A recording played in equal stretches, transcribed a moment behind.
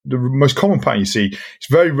the most common pattern you see, it's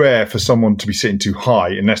very rare for someone to be sitting too high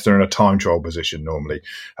unless they're in a time trial position normally.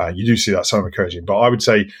 You do see that some encouraging. But I would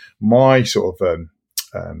say my sort of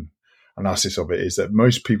analysis of it is that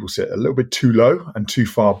most people sit a little bit too low and too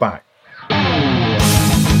far back.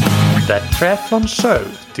 That Triathlon Show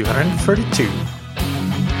 232.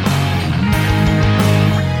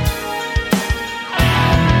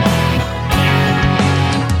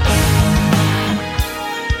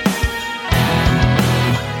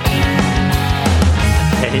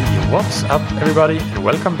 Hey, what's up everybody, and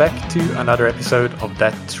welcome back to another episode of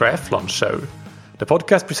That Triathlon Show, the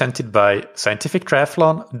podcast presented by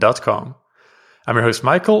scientifictriathlon.com. I'm your host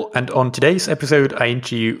Michael, and on today's episode I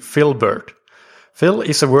interview Phil Burt. Phil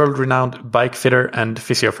is a world-renowned bike fitter and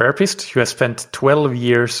physiotherapist who has spent 12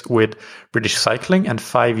 years with British Cycling and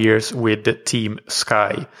 5 years with Team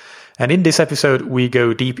Sky. And in this episode, we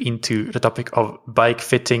go deep into the topic of bike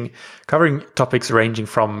fitting, covering topics ranging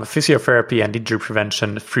from physiotherapy and injury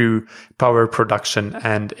prevention through power production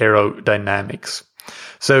and aerodynamics.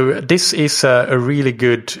 So this is a really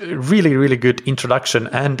good introduction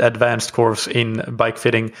and advanced course in bike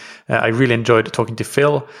fitting. I really enjoyed talking to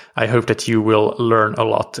Phil. I hope that you will learn a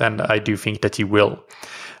lot, and I do think that you will.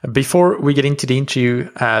 Before we get into the interview,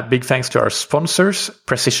 big thanks to our sponsors,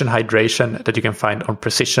 Precision Hydration, that you can find on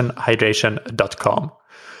precisionhydration.com.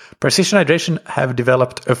 Precision Hydration have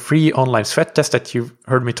developed a free online sweat test that you've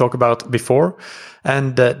heard me talk about before.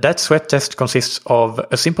 And that sweat test consists of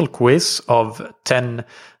a simple quiz of 10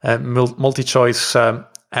 multi-choice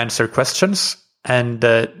answer questions. And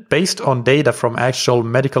based on data from actual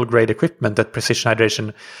medical grade equipment that Precision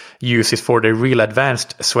Hydration uses for their real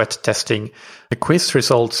advanced sweat testing, the quiz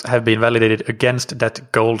results have been validated against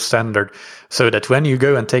that gold standard, so that when you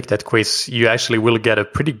go and take that quiz, you actually will get a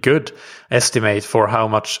pretty good estimate for how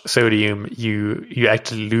much sodium you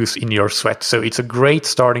actually lose in your sweat. So it's a great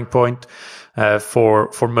starting point for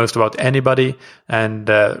most about anybody, and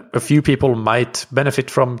a few people might benefit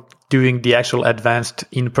from doing the actual advanced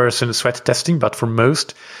in-person sweat testing, but for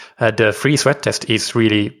most, the free sweat test is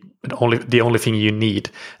really the only thing you need,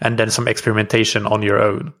 and then some experimentation on your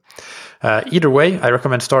own. Either way, I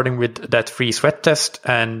recommend starting with that free sweat test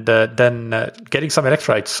and then getting some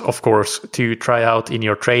electrolytes, of course, to try out in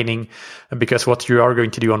your training, because what you are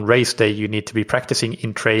going to do on race day, you need to be practicing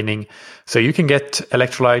in training. So you can get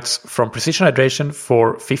electrolytes from Precision Hydration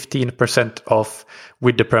for 15% off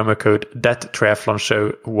with the promo code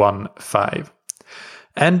ThatTriathlonShow15.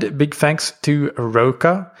 And big thanks to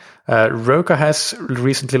Roka. Roka has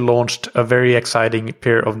recently launched a very exciting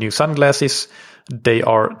pair of new sunglasses. They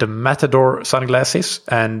are the Matador sunglasses,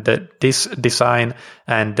 and this design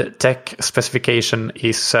and tech specification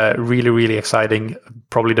is really exciting.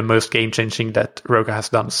 Probably the most game-changing that Roka has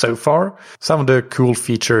done so far. Some of the cool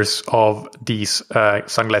features of these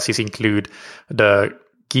sunglasses include the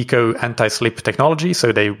Geeko anti-slip technology,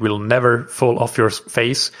 so they will never fall off your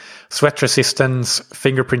face, sweat resistance,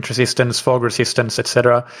 fingerprint resistance, fog resistance,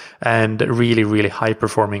 etc., and really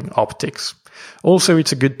high-performing optics. Also,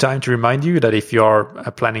 it's a good time to remind you that if you are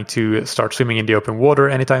planning to start swimming in the open water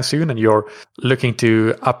anytime soon and you're looking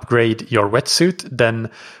to upgrade your wetsuit, then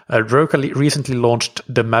Roka recently launched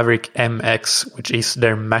the Maverick MX, which is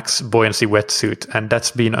their max buoyancy wetsuit. And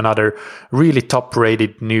that's been another really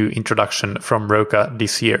top-rated new introduction from Roka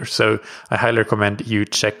this year. So I highly recommend you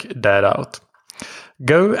check that out.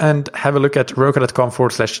 Go and have a look at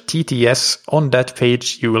roka.com/TTS. On that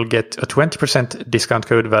page, you will get a 20% discount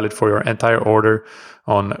code valid for your entire order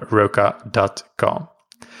on roka.com.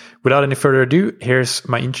 Without any further ado, here's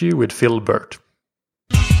my interview with Phil Burt.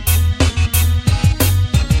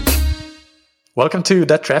 Welcome to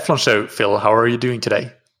That Triathlon Show, Phil. How are you doing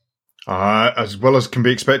today? As well as can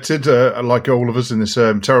be expected, like all of us in this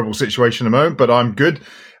terrible situation at the moment, but I'm good.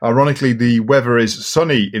 Ironically, the weather is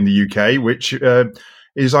sunny in the UK, which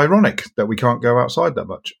is ironic that we can't go outside that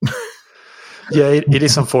much. Yeah, it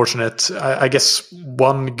is unfortunate. I guess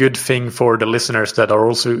one good thing for the listeners that are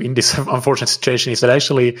also in this unfortunate situation is that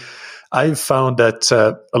actually I've found that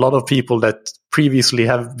a lot of people that previously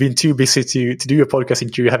have been too busy to do a podcast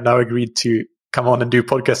interview have now agreed to come on and do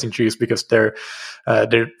podcast interviews because they're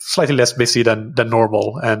slightly less busy than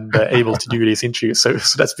normal and able to do these interviews. So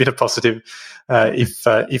that's been a positive,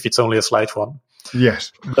 if it's only a slight one.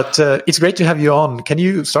 Yes. But it's great to have you on. Can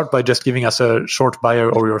you start by just giving us a short bio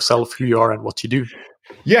of yourself, who you are and what you do?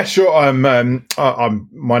 Yeah, sure.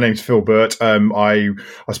 My name's Phil Burt. I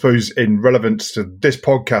suppose in relevance to this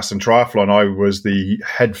podcast and triathlon, I was the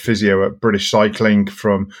head physio at British Cycling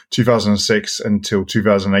from 2006 until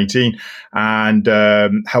 2018, and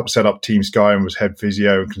helped set up Team Sky and was head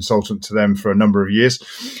physio and consultant to them for a number of years.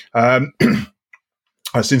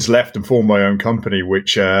 I've since left and formed my own company,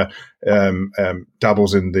 which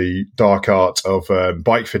dabbles in the dark art of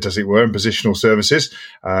bike fit, as it were, and positional services.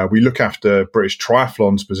 We look after British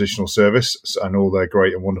Triathlon's positional service and all their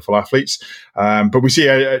great and wonderful athletes. But we see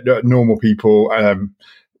normal people,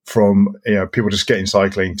 from people just getting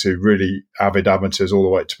cycling to really avid amateurs all the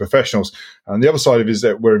way to professionals. And the other side of it is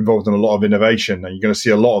that we're involved in a lot of innovation, and you're going to see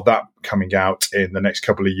a lot of that coming out in the next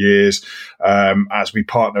couple of years as we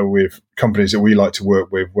partner with companies that we like to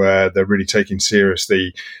work with, where they're really taking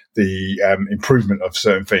seriously the improvement of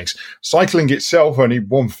certain things. Cycling itself, only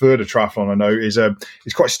 1/3 of triathlon, I know, is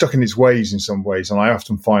quite stuck in its ways in some ways, and I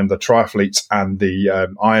often find the triathletes and the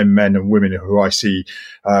Iron men and women who I see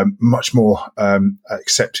much more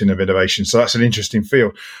accepting of innovation. So that's an interesting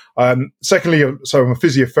field. Secondly, so I'm a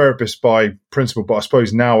physiotherapist by principle, but I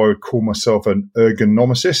suppose now I would call myself an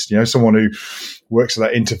ergonomicist, someone who works at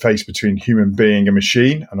that interface between human being and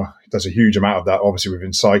machine. And there's a huge amount of that, obviously,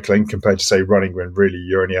 within cycling compared to, say, running, when really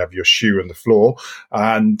you only have your shoe and the floor.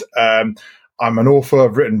 And I'm an author.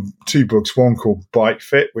 I've written 2 books, one called Bike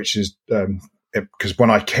Fit, which is because when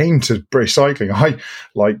I came to British Cycling, I,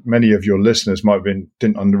 like many of your listeners might have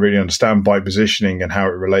didn't really understand bike positioning and how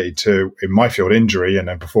it related to, in my field, injury and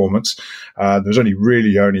then performance. There was only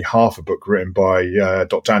half a book written by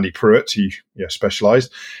Dr. Andy Pruitt. He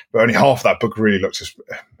specialised, but only half of that book really looks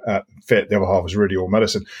fit. The other half was really all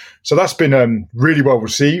medicine. So that's been really well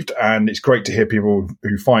received, and it's great to hear people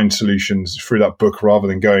who find solutions through that book rather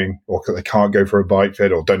than going, or they can't go for a bike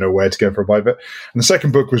fit or don't know where to go for a bike fit. And the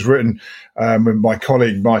second book was written with my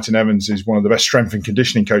colleague Martin Evans, who's one of the best strength and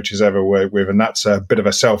conditioning coaches ever worked with, and that's a bit of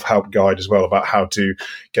a self-help guide as well about how to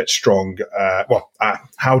get strong,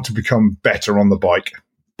 how to become better on the bike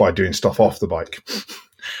by doing stuff off the bike.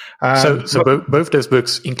 So both those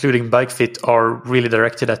books, including Bike Fit, are really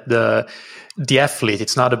directed at the athlete.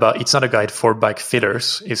 It's not a guide for bike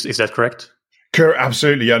fitters. Is that correct?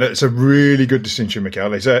 Absolutely, and it's a really good distinction,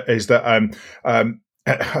 Mikael. Is that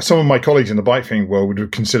some of my colleagues in the bike fitting world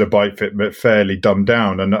would consider Bike Fit fairly dumbed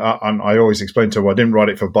down, and I always explain to them I didn't write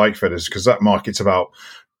it for bike fitters because that market's about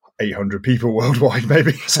 800 people worldwide,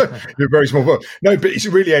 maybe. So you're a very small book. No, but it's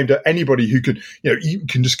really aimed at anybody who could, you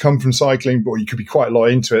can just come from cycling, or you could be quite a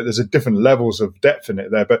lot into it. There's a different levels of depth in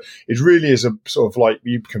it there, but it really is a sort of like,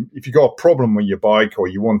 if you've got a problem with your bike or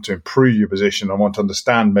you want to improve your position and want to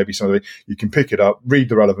understand maybe something, you can pick it up, read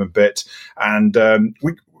the relevant bit. And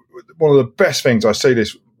one of the best things, I say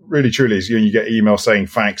this really truly, is you get emails saying,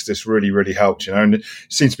 thanks, this really, really helped, and it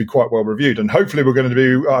seems to be quite well reviewed. And hopefully we're going to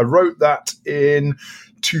do, I wrote that in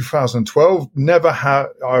 2012.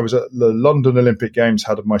 I was at the London Olympic Games,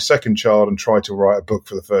 had my second child, and tried to write a book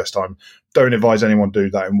for the first time. Don't advise anyone to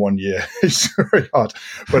do that in 1 year. It's very hard.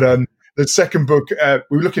 But the second book,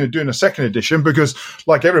 we were looking at doing a second edition because,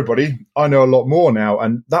 like everybody, I know a lot more now.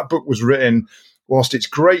 And that book was written whilst it's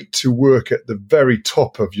great to work at the very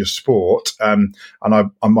top of your sport. And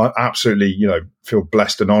I'm absolutely, feel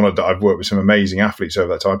blessed and honoured that I've worked with some amazing athletes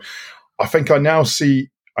over that time. I think I now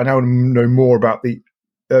know more about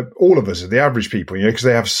all of us, the average people, because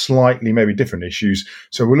they have slightly maybe different issues.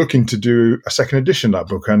 So we're looking to do a second edition of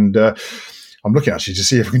that book, and I'm looking actually to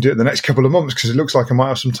see if we can do it in the next couple of months because it looks like I might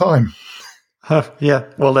have some time. Yeah,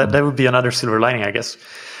 well, that would be another silver lining, I guess.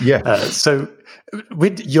 Yeah. So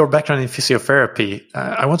with your background in physiotherapy,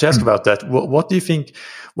 I want to ask about that. What do you think,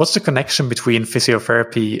 what's the connection between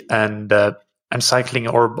physiotherapy and cycling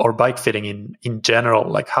or bike fitting in general?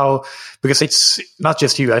 Like because it's not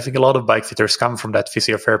just you, I think a lot of bike fitters come from that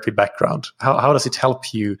physiotherapy background. How does it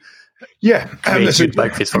help you create good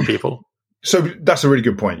bike fits for people? So that's a really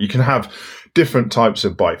good point. You can have different types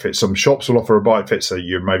of bike fits. Some shops will offer a bike fit, so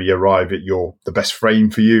you maybe arrive at the best frame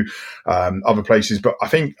for you. Other places, but I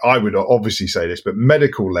think I would obviously say this, but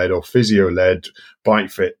medical-led or physio-led bike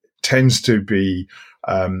fit tends to be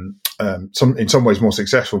in some ways more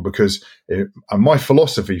successful because my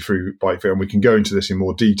philosophy through bike fit, and we can go into this in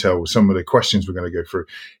more detail with some of the questions we're going to go through,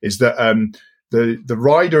 is that the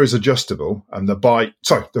rider is adjustable and the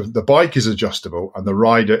bike is adjustable and the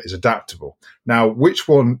rider is adaptable. Now, which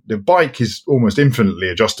one? The bike is almost infinitely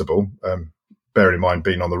adjustable, bearing in mind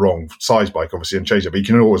being on the wrong size bike, obviously, and change it, but you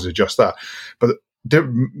can always adjust that. But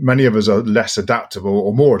many of us are less adaptable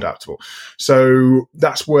or more adaptable. So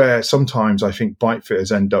that's where sometimes I think bike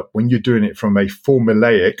fitters end up, when you're doing it from a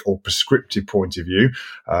formulaic or prescriptive point of view.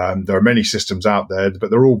 There are many systems out there,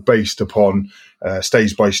 but they're all based upon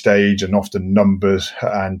stage by stage and often numbers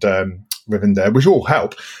and within there, which all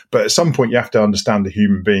help. But at some point, you have to understand the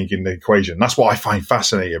human being in the equation. That's what I find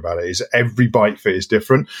fascinating about it, is every bike fit is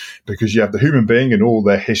different, because you have the human being and all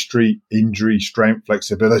their history, injury, strength,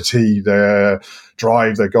 flexibility, their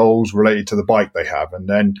drive, their goals related to the bike they have. And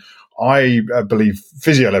then I believe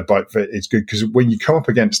physio-led bike fit is good, because when you come up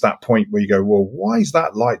against that point where you go, well, why is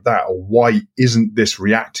that like that? Or why isn't this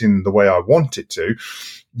reacting the way I want it to?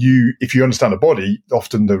 If you understand the body,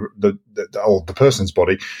 often the person's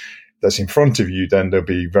body that's in front of you, then there'll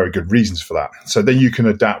be very good reasons for that. So then you can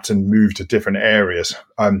adapt and move to different areas.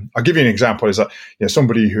 I'll give you an example. Is that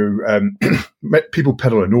somebody who people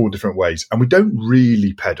pedal in all different ways, and we don't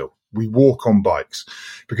really pedal. We walk on bikes,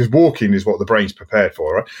 because walking is what the brain's prepared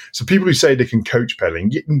for, right? So people who say they can coach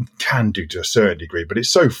pedaling, you can do to a certain degree, but it's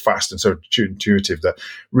so fast and so intuitive that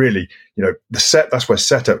really, that's where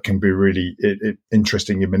setup can be really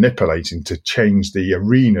interesting in manipulating to change the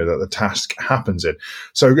arena that the task happens in.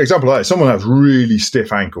 So example like that, someone has really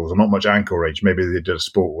stiff ankles or not much ankle range. Maybe they did a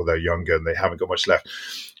sport or they're younger and they haven't got much left,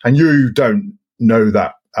 and you don't know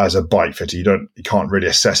that as a bike fitter. You can't really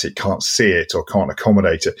assess it, can't see it, or can't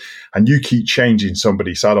accommodate it. And you keep changing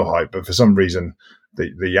somebody's saddle height, but for some reason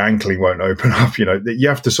the ankling won't open up. You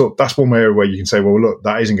have to that's one area where you can say, well, look,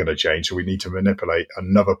 that isn't going to change, so we need to manipulate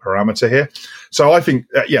another parameter here. So I think,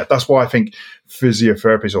 that's why I think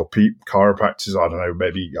physiotherapists or chiropractors, I don't know,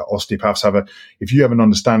 maybe osteopaths if you have an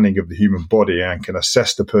understanding of the human body and can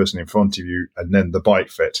assess the person in front of you and then the bike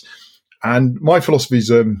fit. And my philosophy is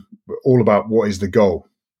all about what is the goal.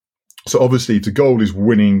 So obviously, if the goal is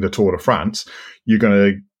winning the Tour de France, you're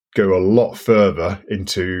going to go a lot further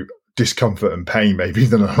into discomfort and pain maybe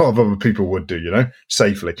than a lot of other people would do,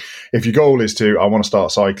 safely. If your goal is I want to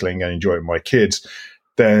start cycling and enjoy it with my kids,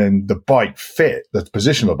 then the bike fit, the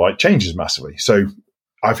position of the bike changes massively. So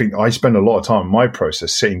I think I spend a lot of time in my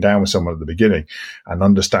process sitting down with someone at the beginning and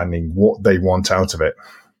understanding what they want out of it.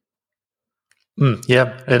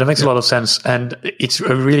 That makes a lot of sense. And it's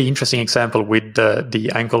a really interesting example with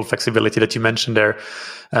the ankle flexibility that you mentioned there.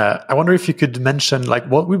 I wonder if you could mention,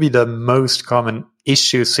 what would be the most common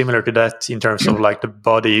issues similar to that in terms of the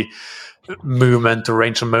body movement or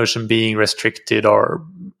range of motion being restricted or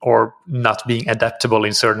not being adaptable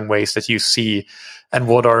in certain ways that you see, and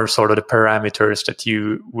what are sort of the parameters that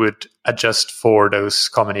you would adjust for those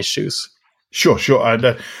common issues? Sure.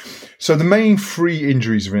 And, so the main 3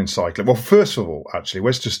 injuries are in cycling. Well, first of all, actually,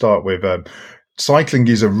 let's just start with cycling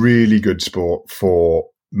is a really good sport for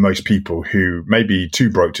most people who may be too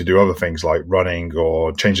broke to do other things like running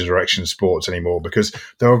or change the direction of sports anymore, because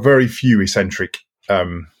there are very few eccentric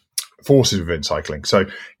forces within cycling. So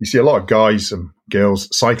you see a lot of guys and girls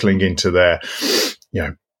cycling into their,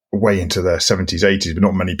 way into their 70s, 80s, but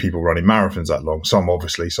not many people running marathons that long. Some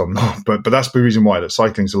obviously, some not. But that's the reason why that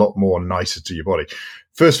cycling is a lot more nicer to your body.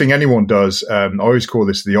 First thing anyone does, I always call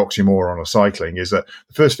this the oxymoron of cycling, is that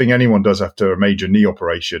the first thing anyone does after a major knee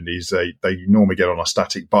operation is they normally get on a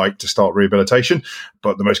static bike to start rehabilitation.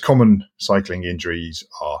 But the most common cycling injuries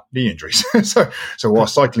are knee injuries. So while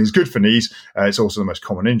cycling is good for knees, it's also the most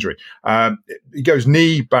common injury. It goes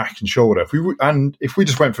knee, back, and shoulder. If we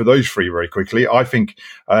just went through those 3 very quickly, I think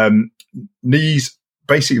knees.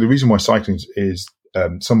 Basically, the reason why cycling is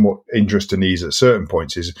somewhat injurious to knees at certain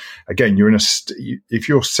points is, again, if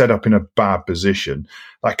you're set up in a bad position,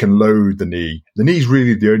 that can load the knee. The knee is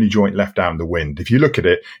really the only joint left out in the wind. If you look at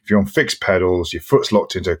it, if you're on fixed pedals, your foot's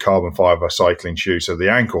locked into a carbon fiber cycling shoe, so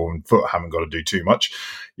the ankle and foot haven't got to do too much.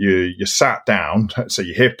 You're sat down, so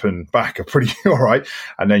your hip and back are pretty all right,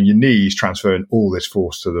 and then your knees transferring all this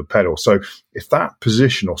force to the pedal. So if that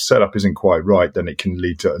position or setup isn't quite right, then it can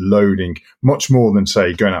lead to loading much more than,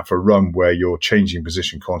 say, going out for a run where you're changing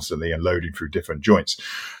position constantly and loading through different joints.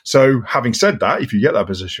 So having said that, if you get that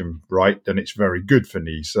position right, then it's very good for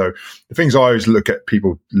knees. So the things I always look at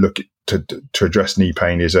to address knee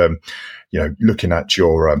pain is, looking at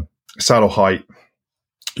your saddle height,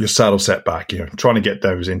 your saddle setback, trying to get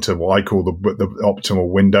those into what I call the optimal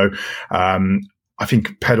window. I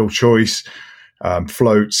think pedal choice,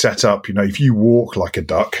 float, setup, if you walk like a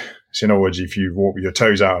duck, so in other words, if you walk with your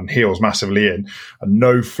toes out and heels massively in, a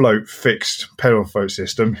no float fixed pedal float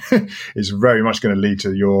system is very much going to lead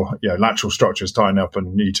to your lateral structures tying up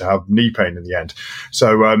and you need to have knee pain in the end.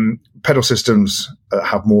 So pedal systems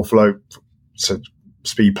have more float. So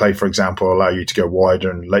Speed Play, for example, allow you to go wider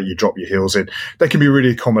and let you drop your heels in. They can be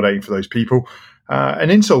really accommodating for those people. And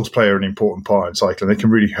insoles play an important part in cycling. They can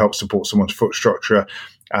really help support someone's foot structure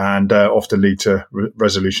and often lead to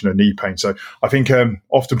resolution of knee pain. So I think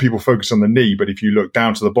often people focus on the knee, but if you look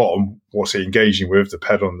down to the bottom, what's it engaging with, the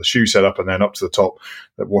pedal and the shoe setup, and then up to the top,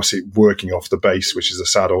 what's it working off the base, which is the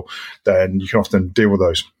saddle, then you can often deal with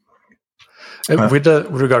those. With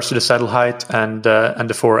regards to the saddle height and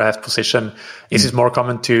the fore-aft position, is it more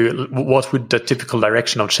common what would the typical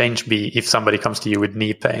direction of change be if somebody comes to you with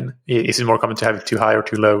knee pain? Is it more common to have it too high or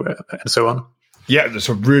too low, and so on? Yeah, that's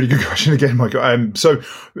a really good question again, Michael. So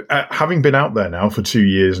having been out there now for 2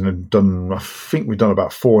 years and I think we've done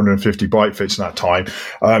about 450 bike fits in that time,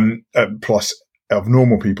 plus of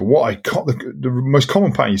normal people, the most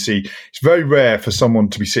common pattern you see, it's very rare for someone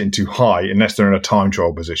to be sitting too high unless they're in a time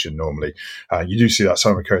trial position normally. You do see that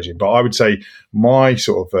some encouraging, but I would say my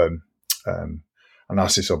sort of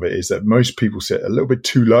analysis of it is that most people sit a little bit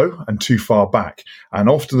too low and too far back. And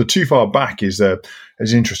often the too far back is an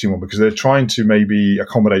interesting one because they're trying to maybe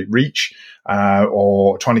accommodate reach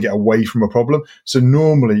or trying to get away from a problem. So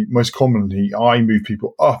normally, most commonly, I move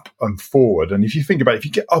people up and forward. And if you think about it, if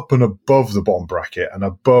you get up and above the bottom bracket and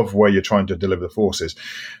above where you're trying to deliver the forces,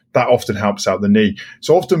 that often helps out the knee.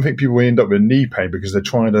 So often I think people end up with knee pain because they're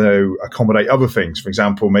trying to accommodate other things. For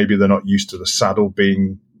example, maybe they're not used to the saddle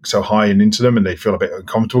being so high and into them and they feel a bit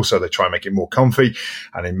uncomfortable, so they try and make it more comfy,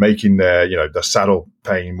 and in making the saddle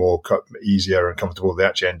pain more easier and comfortable, they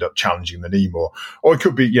actually end up challenging the knee more. Or it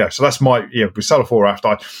could be so that's my with saddle fore aft,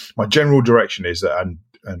 my general direction is that,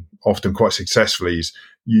 and often quite successfully, is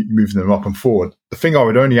you moving them up and forward. The thing I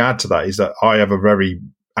would only add to that is that I have a very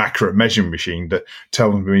accurate measuring machine that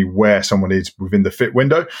tells me where someone is within the fit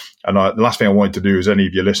window. And the last thing I wanted to do is any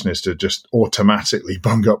of your listeners to just automatically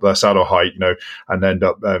bung up their saddle height, and end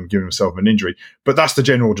up giving themselves an injury. But that's the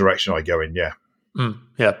general direction I go in. Yeah.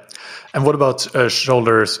 Yeah. And what about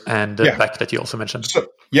shoulders and back that you also mentioned?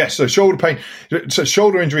 So shoulder pain. So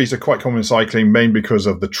shoulder injuries are quite common in cycling, mainly because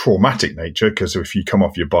of the traumatic nature, because if you come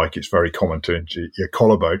off your bike, it's very common to injure your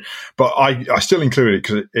collarbone. But I still include it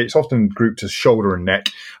because it's often grouped as shoulder and neck.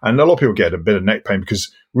 And a lot of people get a bit of neck pain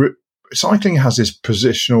because cycling has this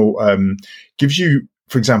positional, gives you,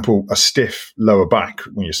 for example, a stiff lower back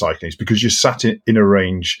when you're cycling. It's because you're sat in a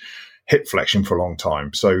range hip flexion for a long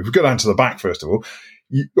time. So if we go down to the back, first of all,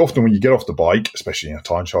 often when you get off the bike, especially in a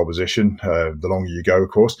time trial position, the longer you go, of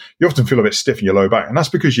course, you often feel a bit stiff in your low back. And that's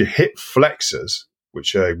because your hip flexors,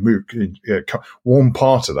 which move, one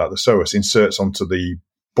part of that, the psoas, inserts onto the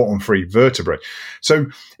bottom three vertebrae. So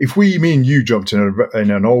if me and you jumped in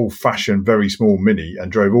an old-fashioned, very small Mini and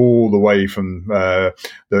drove all the way from the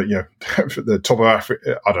top of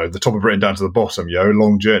Africa, the top of Britain down to the bottom, a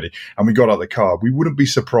long journey, and we got out of the car, we wouldn't be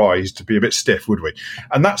surprised to be a bit stiff, would we?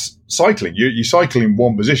 And that's cycling. You cycle in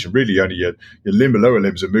one position. Really, only your lower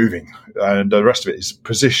limbs are moving, and the rest of it is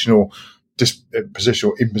positional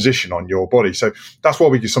imposition on your body. So that's why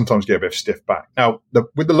we can sometimes get a bit of stiff back. Now,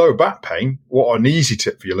 with the lower back pain, what an easy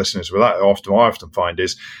tip for your listeners with that, I often find,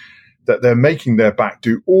 is that they're making their back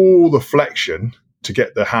do all the flexion to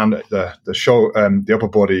get the hand, the shoulder, the upper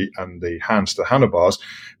body, and the hands to the handlebars,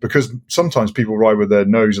 because sometimes people ride with their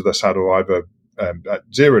nose of the saddle either at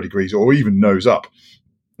 0 degrees or even nose up.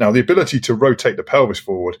 Now, the ability to rotate the pelvis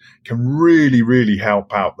forward can really, really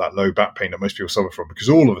help out that low back pain that most people suffer from, because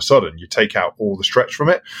all of a sudden you take out all the stretch from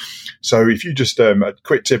it. So if you just, a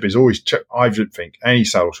quick tip is always check. I don't think any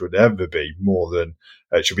saddle should ever be more than,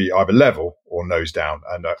 it should be either level or nose down.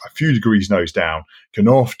 And a few degrees nose down can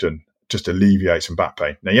often just alleviate some back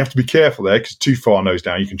pain. Now, you have to be careful there, because too far nose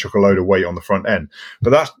down, you can chuck a load of weight on the front end. But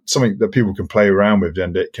that's something that people can play around with,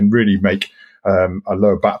 and it can really make a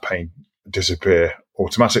lower back pain disappear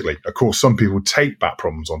automatically. Of course, some people take back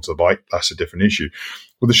problems onto the bike. That's a different issue.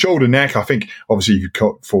 With the shoulder neck, I think obviously you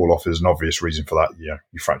could fall off. There's an obvious reason for that.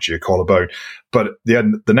 You fracture your collarbone. But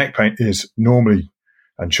the neck pain is normally,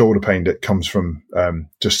 and shoulder pain that comes from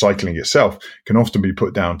just cycling itself, can often be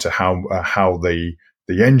put down to how the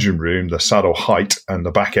engine room, the saddle height, and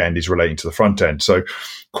the back end is relating to the front end. So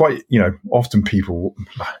quite, often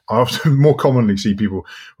I often more commonly see people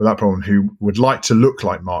with that problem who would like to look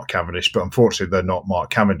like Mark Cavendish, but unfortunately they're not Mark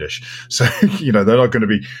Cavendish. So, they're not going to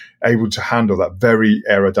be able to handle that very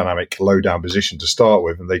aerodynamic low down position to start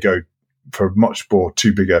with. And they go for a much more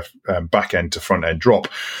too big a back end to front end drop.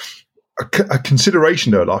 A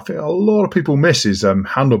consideration though, I think a lot of people miss is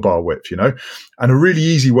handlebar width, and a really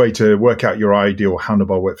easy way to work out your ideal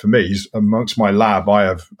handlebar width for me is, amongst my lab, I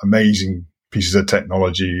have amazing pieces of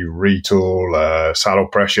technology, retool, saddle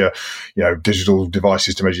pressure, digital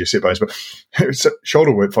devices to measure your sit bones. But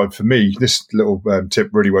shoulder width, for me, this little tip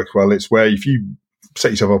really works well. It's where if you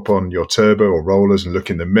set yourself up on your turbo or rollers and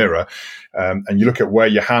look in the mirror, and you look at where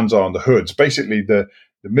your hands are on the hoods, basically the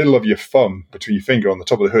middle of your thumb between your finger on the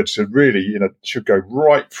top of the hood should go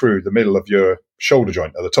right through the middle of your shoulder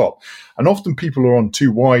joint at the top. And often people are on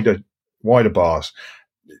too wider bars.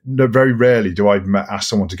 very rarely do I ask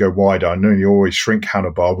someone to go wider. I normally always shrink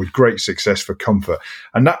handlebar with great success for comfort.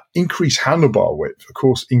 And that increased handlebar width, of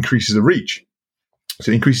course, increases the reach.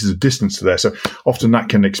 So it increases the distance to there. So often that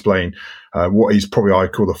can explain what is probably I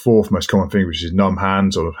call the fourth most common thing, which is numb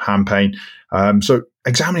hands or hand pain. So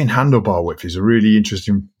examining handlebar width is a really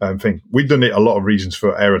interesting thing. We've done it a lot of reasons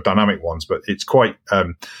for aerodynamic ones, but it's quite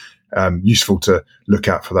useful to look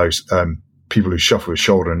at for those people who suffer with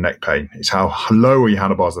shoulder and neck pain. It's how low are your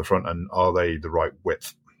handlebars at the front and are they the right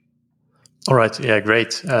width? All right. Yeah,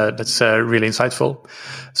 great. That's really insightful.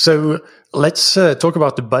 So let's talk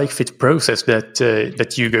about the bike fit process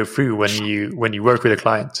that you go through when you work with a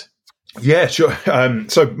client. Yeah, sure.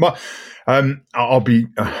 I'll be.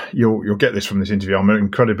 You'll get this from this interview. I'm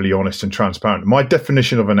incredibly honest and transparent. My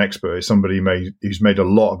definition of an expert is somebody who's made a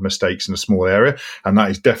lot of mistakes in a small area, and that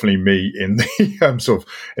is definitely me in the sort of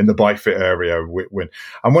in the bike fit area.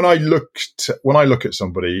 And when I look at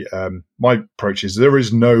somebody, my approach is there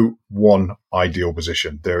is no one ideal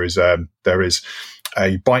position. There is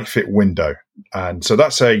a bike fit window, and so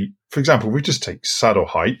that's for example, we just take saddle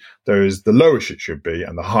height. There is the lowest it should be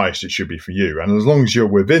and the highest it should be for you. And as long as you're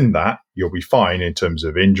within that, you'll be fine in terms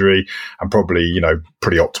of injury and probably,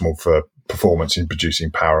 pretty optimal for performance in producing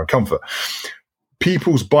power and comfort.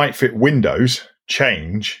 People's bike fit windows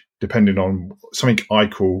change depending on something I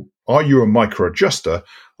call, are you a micro adjuster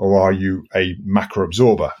or are you a macro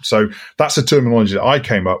absorber? So that's a terminology that I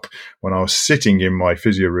came up when I was sitting in my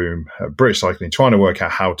physio room at British Cycling, trying to work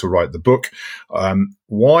out how to write the book.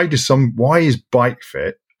 Why is bike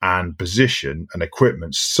fit and position and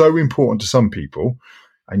equipment so important to some people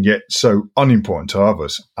and yet so unimportant to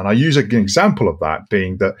others? And I use an example of that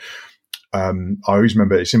being that I always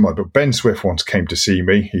remember it's in my book. Ben Swift once came to see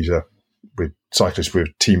me. He's a cyclist with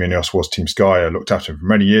Team Ineos, was Team Sky. I looked after him for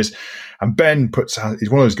many years. And Ben he's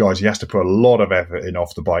one of those guys, he has to put a lot of effort in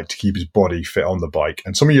off the bike to keep his body fit on the bike.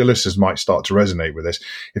 And some of your listeners might start to resonate with this.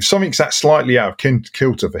 If something's that slightly out of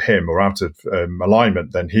kilter for him or out of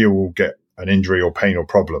alignment, then he will get an injury or pain or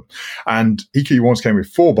problem. And Iki once came with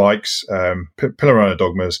 4 bikes, Pillarona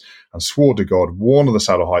Dogmas, and swore to God one of the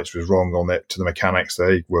saddle heights was wrong on it to the mechanics.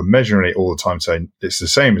 They were measuring it all the time, saying it's the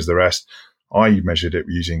same as the rest. I measured it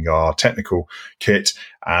using our technical kit,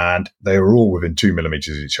 and they were all within 2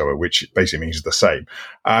 millimeters of each other, which basically means the same.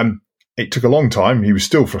 It took a long time. He was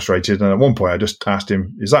still frustrated. And at one point I just asked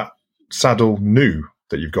him, is that saddle new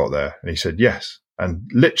that you've got there? And he said, yes. And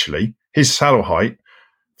literally his saddle height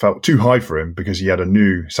felt too high for him because he had a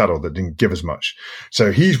new saddle that didn't give as much.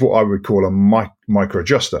 So he's what I would call a micro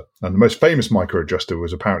adjuster. And the most famous micro adjuster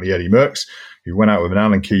was apparently Eddie Merckx, who went out with an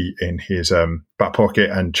Allen key in his back pocket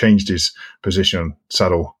and changed his position,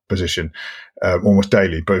 saddle position, almost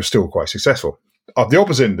daily, but was still quite successful. At the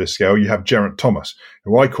opposite end of this scale, you have Geraint Thomas,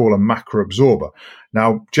 who I call a macro absorber.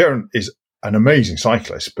 Now, Geraint is an amazing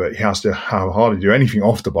cyclist, but he has to have hardly do anything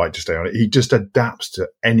off the bike to stay on it. He just adapts to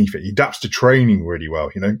anything. He adapts to training really well.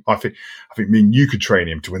 I think me and you could train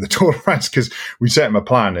him to win the Tour de France because we set him a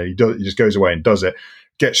plan and he just goes away and does it,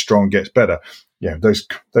 gets strong, gets better. Yeah, those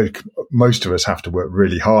most of us have to work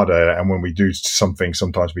really hard at it. And when we do something,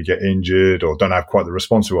 sometimes we get injured or don't have quite the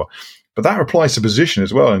response we want. But that applies to position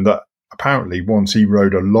as well, in that apparently once he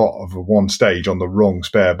rode a lot of one stage on the wrong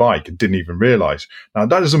spare bike and didn't even realize. Now,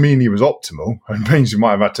 that doesn't mean he was optimal. It means he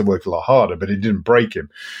might have had to work a lot harder, but it didn't break him.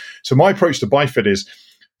 So my approach to bike fit is,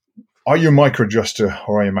 are you a micro adjuster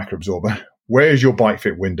or are you a macro absorber? Where's your bike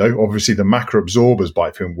fit window? Obviously, the macro absorber's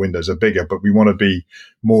bike fit windows are bigger, but we want to be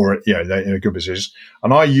more, in a good position.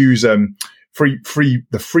 And I use the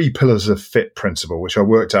 3 pillars of fit principle, which I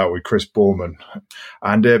worked out with Chris Borman.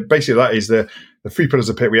 And basically that is the 3 pillars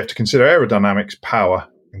of fit. We have to consider aerodynamics, power,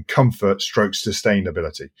 and comfort, stroke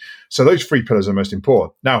sustainability. So those 3 pillars are most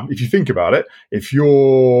important. Now, if you think about it, if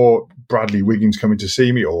you're Bradley Wiggins coming to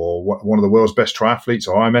see me, or one of the world's best triathletes,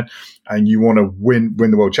 or Ironman, and you want to win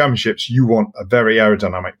the world championships, you want a very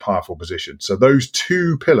aerodynamic, powerful position. So those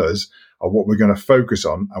 2 pillars are what we're going to focus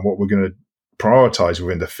on and what we're going to prioritize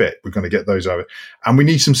within the fit. We're going to get those over, and we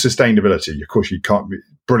need some sustainability. Of course, you can't be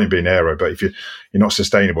brilliant being aero, but if you're not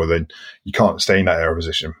sustainable, then you can't stay in that aero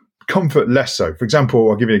position. Comfort, less so. For example,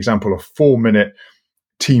 I'll give you an example of 4-minute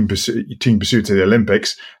team pursuit to the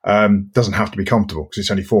Olympics. Doesn't have to be comfortable because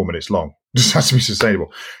it's only 4 minutes long. It just has to be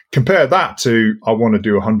sustainable. Compare that to, I want to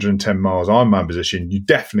do 110 miles Ironman position. You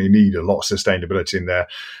definitely need a lot of sustainability in there.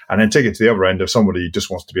 And then take it to the other end of somebody who just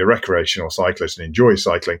wants to be a recreational cyclist and enjoys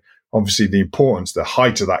cycling. Obviously, the importance, the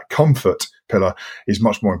height of that comfort pillar is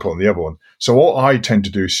much more important than the other one. So what I tend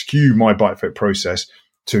to do is skew my bike fit process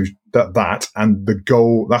to that and the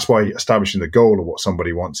goal. That's why establishing the goal of what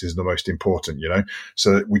somebody wants is the most important,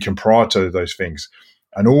 so that we can prioritize those things.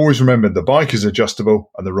 And always remember, the bike is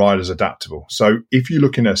adjustable and the rider's adaptable. So if you're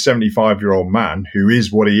looking at a 75-year-old man who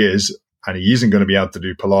is what he is, and he isn't going to be able to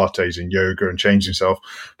do Pilates and yoga and change himself,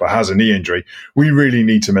 but has a knee injury, we really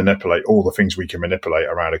need to manipulate all the things we can manipulate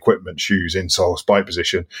around equipment, shoes, insoles, bike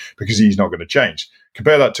position, because he's not going to change.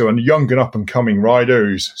 Compare that to a young and up-and-coming rider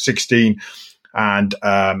who's 16 and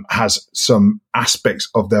has some aspects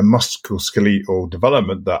of their musculoskeletal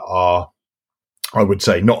development that are, I would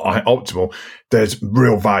say, not optimal. There's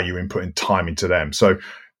real value in putting time into them. So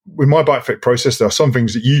with my Bike Fit process, there are some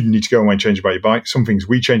things that you need to go away and change about your bike. Some things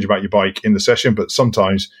we change about your bike in the session, but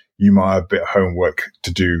sometimes you might have a bit of homework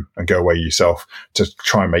to do and go away yourself to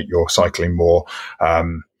try and make your cycling more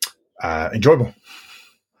enjoyable.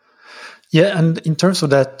 Yeah, and in terms of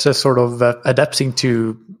that sort of adapting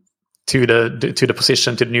to the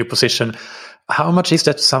position, to the new position, how much is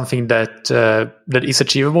that something that that is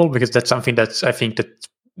achievable? Because that's something that I think that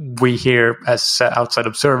we hear as outside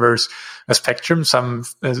observers, a spectrum. Some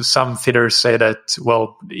fitters say that,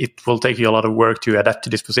 well, it will take you a lot of work to adapt to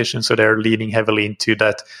this position, so they're leaning heavily into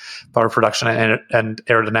that power production and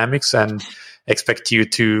aerodynamics, and expect you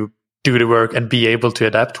to do the work and be able to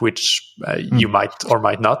adapt, which you might or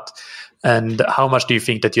might not. And how much do you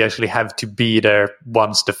think that you actually have to be there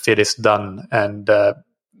once the fit is done, and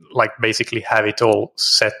like basically have it all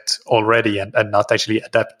set already and not actually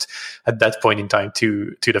adapt at that point in time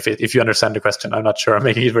to the fit? If you understand the question, I'm not sure I'm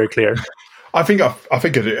making it very clear. I think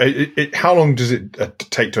how long does it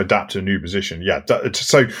take to adapt to a new position? Yeah,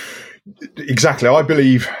 so exactly. I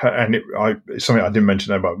believe, and it's something I didn't mention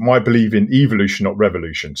there, but I believe in evolution, not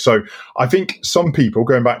revolution. So I think some people,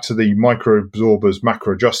 going back to the micro absorbers,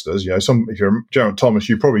 macro adjusters, if you're Geraint Thomas,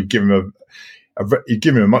 you probably give him you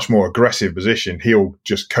give him a much more aggressive position, he'll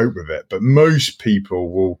just cope with it. But most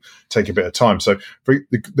people will take a bit of time. So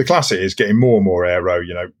the classic is getting more and more aero,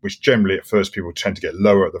 which generally at first people tend to get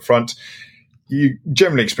lower at the front. You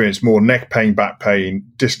generally experience more neck pain, back pain,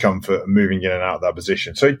 discomfort, and moving in and out of that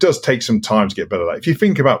position. So it does take some time to get better at that. If you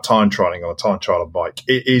think about time trialing on a time trial bike,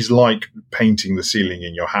 it is like painting the ceiling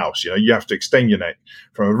in your house. You have to extend your neck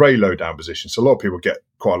from a very low down position. So a lot of people get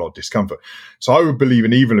quite a lot of discomfort. So I would believe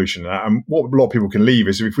in evolution in that. And what a lot of people can leave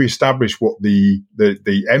is if we establish what the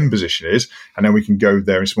end position is, and then we can go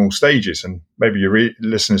there in small stages. And maybe your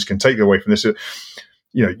listeners can take away from this.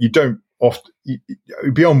 You don't often, it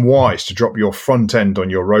would be unwise to drop your front end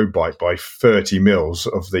on your road bike by 30 mils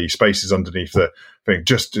of the spaces underneath the thing,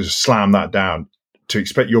 just to slam that down. To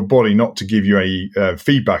expect your body not to give you any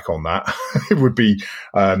feedback on that, it would be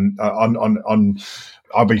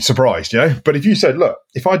I'd be surprised, But if you said, look,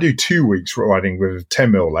 if I do 2 weeks riding with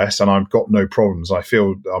 10 mil less and I've got no problems, I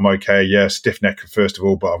feel I'm okay. Yeah, stiff neck first of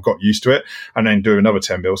all, but I've got used to it, and then do another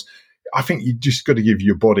 10 mils. I think you just got to give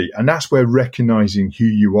your body, and that's where recognizing who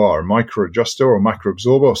you are, a micro adjuster or a micro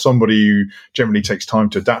absorber, or somebody who generally takes time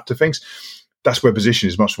to adapt to things. That's where position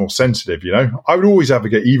is much more sensitive. I would always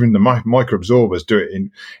advocate even the micro absorbers do it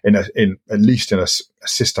in at least in a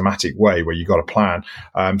systematic way where you got a plan.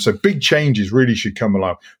 So big changes really should come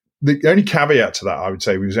along. The only caveat to that, I would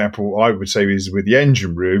say, for example, is with the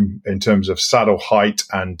engine room in terms of saddle height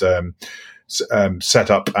and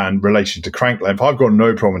setup and relation to crank length. I've got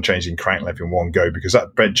no problem changing crank length in one go, because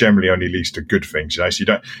that generally only leads to good things, so you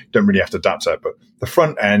don't really have to adapt to that. But the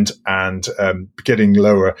front end and getting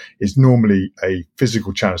lower is normally a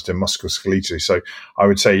physical challenge to musculoskeletal. So I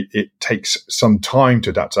would say it takes some time to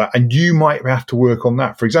adapt to that, and you might have to work on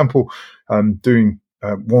that. For example, doing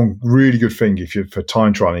one really good thing for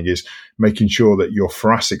time trialing is making sure that your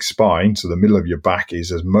thoracic spine, so the middle of your back,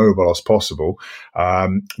 is as mobile as possible.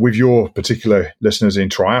 With your particular listeners in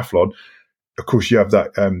triathlon, of course, you have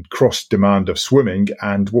that cross demand of swimming.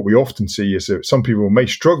 And what we often see is that some people may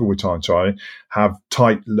struggle with time trialing, have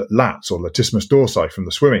tight lats or latissimus dorsi from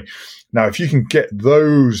the swimming. Now, if you can get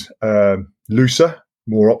those looser,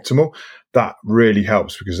 more optimal, that really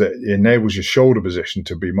helps, because it enables your shoulder position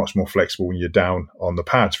to be much more flexible when you're down on the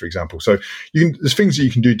pads, for example. So there's things that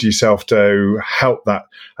you can do to yourself to help that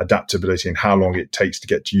adaptability and how long it takes to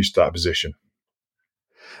get used to that position.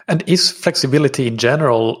 And is flexibility in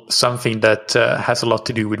general something that has a lot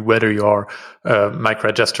to do with whether you are a micro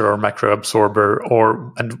adjuster or macro absorber,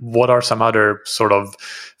 and what are some other sort of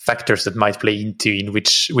factors that might play into in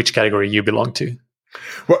which category you belong to?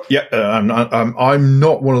 Well, yeah, I'm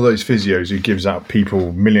not one of those physios who gives out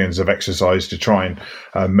people millions of exercise to try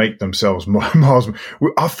and make themselves miles.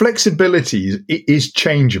 Our flexibility is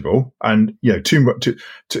changeable, and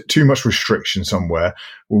too much restriction somewhere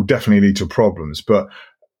will definitely lead to problems. But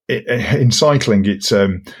in cycling, it's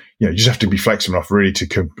you just have to be flexible enough really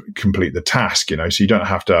to complete the task, so you don't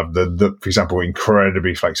have to have the, for example,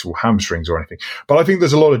 incredibly flexible hamstrings or anything. But I think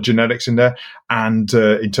there's a lot of genetics in there. And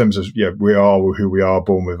in terms of, we are who we are,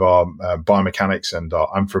 born with our biomechanics and our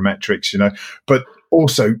anthropometrics, but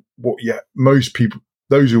also most people,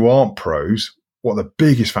 those who aren't pros, what the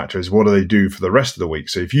biggest factor is, what do they do for the rest of the week?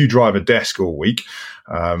 So if you drive a desk all week,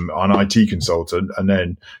 an IT consultant, and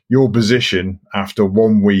then your position after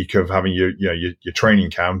 1 week of having your training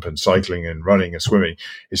camp and cycling and running and swimming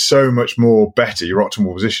is so much more better, your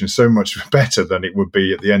optimal position is so much better than it would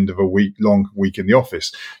be at the end of a long week in the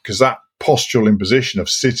office, because that postural imposition of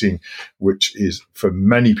sitting, which is for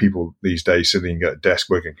many people these days, sitting at a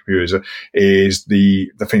desk working computers, is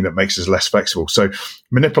the thing that makes us less flexible. So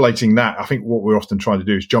manipulating that, I think what we're often trying to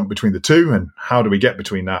do is jump between the two. And how do we get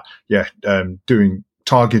between that?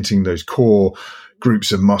 Targeting those core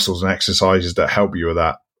groups of muscles and exercises that help you with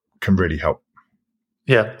that can really help.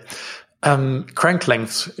 Yeah. Crank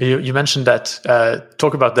lengths, you mentioned that.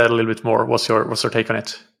 Talk about that a little bit more. What's your take on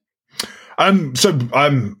it?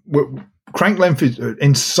 Crank length is,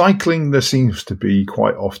 in cycling, there seems to be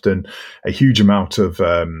quite often a huge amount of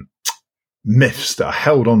myths that are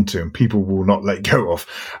held onto and people will not let go of.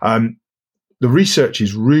 The research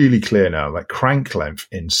is really clear now that crank length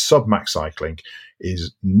in sub-max cycling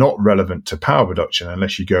is not relevant to power production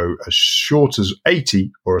unless you go as short as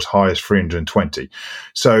 80 or as high as 320.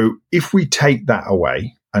 So if we take that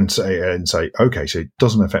away and say, okay, so it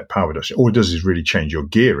doesn't affect power production, all it does is really change your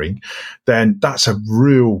gearing, then that's a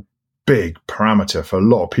real big parameter for a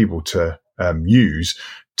lot of people to use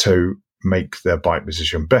to make their bike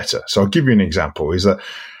position better. So I'll give you an example, is that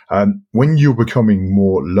when you're becoming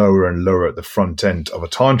more lower and lower at the front end of a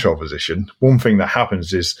time trial position, one thing that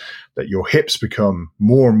happens is that your hips become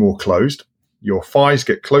more and more closed. Your thighs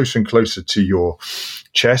get closer and closer to your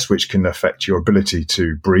chest, which can affect your ability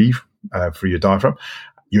to breathe through your diaphragm.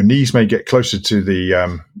 Your knees may get closer to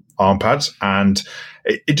the arm pads, and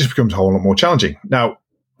it just becomes a whole lot more challenging. Now,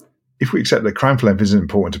 if we accept that crank length isn't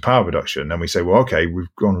important to power production, and we say, well, okay, we've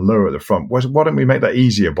gone lower at the front, why don't we make that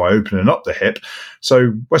easier by opening up the hip?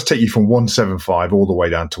 So let's take you from 175 all the way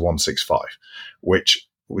down to 165, which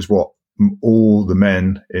was what all the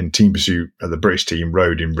men in Team Pursuit, the British team,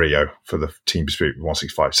 rode in Rio for the Team Pursuit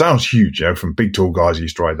 165. Sounds huge, from big, tall guys who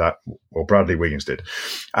used to ride that, or Bradley Wiggins did.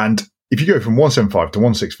 And if you go from 175 to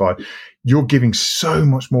 165, you're giving so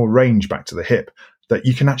much more range back to the hip that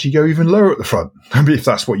you can actually go even lower at the front, if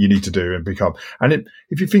that's what you need to do and become. And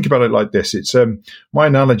if you think about it like this, it's my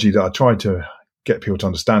analogy that I try to get people to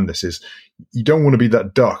understand this is, you don't want to be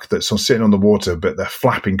that duck that's sitting on the water, but they're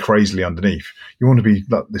flapping crazily underneath. You want to be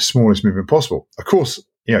like the smallest movement possible. Of course,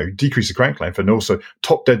 decrease the crank length, and also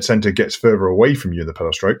top dead center gets further away from you in the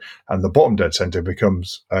pedal stroke, and the bottom dead center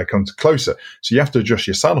comes closer. So you have to adjust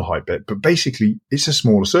your saddle height bit, but basically it's a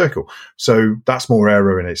smaller circle. So that's more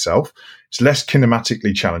aero in itself. It's less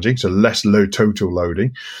kinematically challenging, so less low total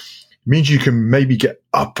loading. It means you can maybe get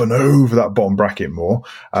up and over that bottom bracket more,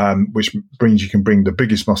 which brings you can bring the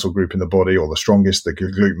biggest muscle group in the body, or the strongest, the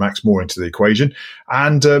glute max, more into the equation.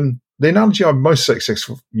 And the analogy I'm most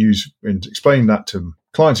successful use in explaining that to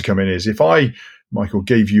clients who come in is, if I, Michael,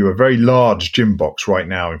 gave you a very large gym box right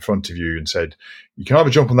now in front of you and said, you can either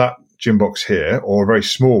jump on that gym box here or a very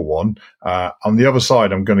small one. On the other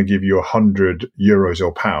side, I'm going to give you €100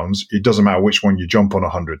 or pounds. It doesn't matter which one you jump on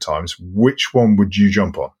 100 times. Which one would you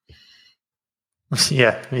jump on?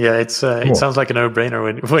 Yeah. It sounds like a no-brainer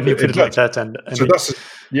when you put it like that. And so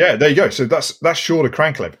there you go. So that's shorter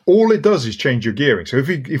crank length. All it does is change your gearing. So if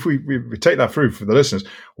we take that through for the listeners,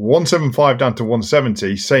 175 down to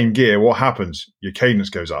 170, same gear, what happens? Your cadence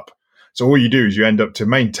goes up. So all you do is you end up, to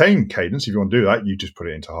maintain cadence, if you want to do that, you just put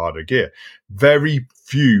it into harder gear. Very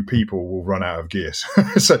few people will run out of gears.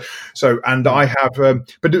 And I have,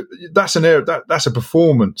 but that's that's a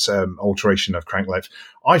performance alteration of crank length.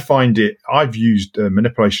 I find I've used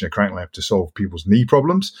manipulation of crank length to solve people's knee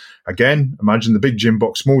problems. Again, imagine the big gym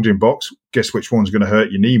box, small gym box. Guess which one's going to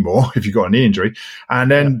hurt your knee more if you've got a knee injury.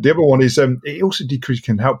 And then the other one is it also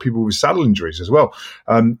can help people with saddle injuries as well.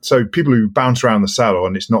 So people who bounce around the saddle,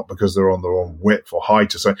 and it's not because they're on the wrong width or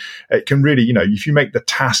height or so, it can really, if you make the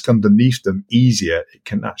task underneath them easier, it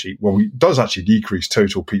can actually, it does actually decrease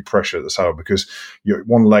total peak pressure at the saddle, because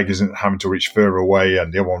one leg isn't having to reach further away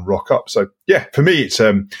and the other one rock up. So yeah, for me, it's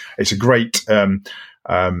a great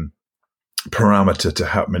parameter to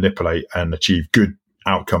help manipulate and achieve good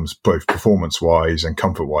outcomes, both performance-wise and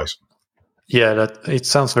comfort-wise. Yeah, it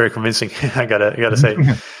sounds very convincing. I gotta say.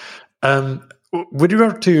 With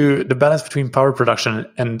regard to the balance between power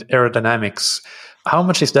production and aerodynamics, how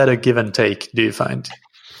much is that a give and take, do you find?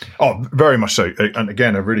 Oh, very much so. And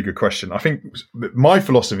again, a really good question. I think my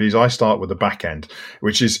philosophy is I start with the back end,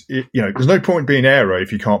 which is, there's no point being aero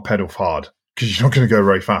if you can't pedal hard because you're not going to go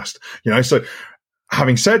very fast. So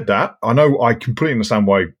having said that, I completely understand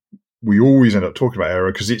why we always end up talking about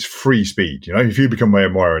aero because it's free speed. If you become more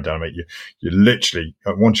aerodynamic, you literally,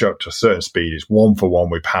 once you're up to a certain speed, it's 1-for-1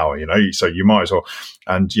 with power, so you might as well.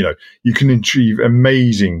 And, you can achieve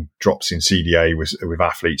amazing drops in CDA with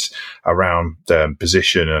athletes around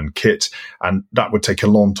position and kit. And that would take a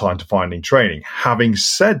long time to find in training. Having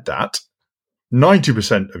said that,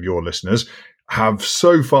 90% of your listeners have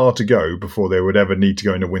so far to go before they would ever need to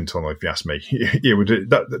go into wind tunnel, if you ask me.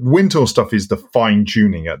 The wind tunnel stuff is the fine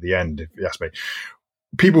tuning at the end, if you ask me.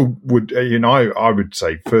 People would, I would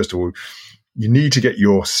say, first of all, you need to get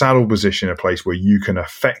your saddle position in a place where you can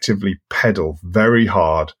effectively pedal very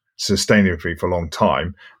hard, sustainably for a long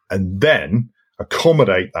time, and then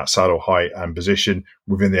accommodate that saddle height and position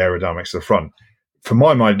within the aerodynamics of the front. For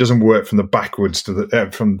my mind, it doesn't work from the backwards to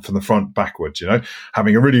the from the front backwards.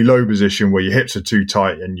 Having a really low position where your hips are too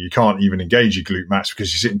tight and you can't even engage your glute max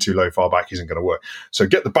because you're sitting too low far back isn't going to work. So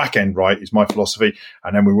get the back end right is my philosophy,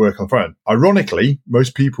 and then we work on the front. Ironically,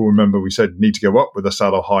 most people remember we said need to go up with the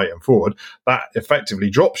saddle height and forward. That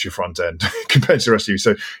effectively drops your front end compared to the rest of you.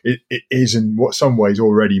 So it is in some ways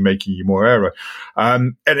already making you more aero,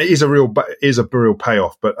 and it is a real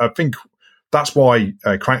payoff. But I think that's why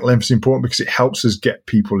crank length is important because it helps us get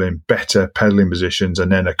people in better pedaling positions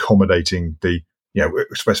and then accommodating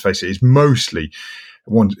let's face it, it's mostly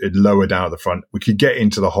lower down at the front. We could get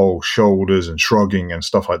into the whole shoulders and shrugging and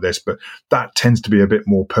stuff like this, but that tends to be a bit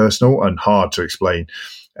more personal and hard to explain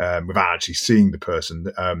without actually seeing the person.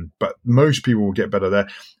 But most people will get better there.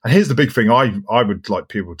 And here's the big thing I would like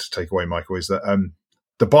people to take away, Michael, is that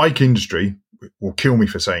the bike industry will kill me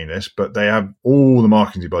for saying this, but they have all the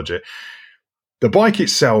marketing budget. The bike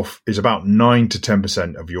itself is about 9 to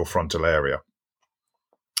 10% of your frontal area.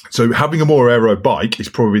 So having a more aero bike is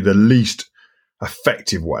probably the least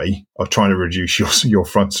effective way of trying to reduce your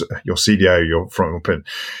CDA, your frontal pin.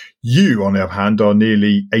 You, on the other hand, are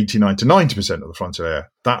nearly 89 to 90% of the frontal area.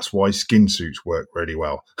 That's why skin suits work really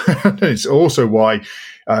well. It's also why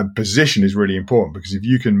position is really important, because if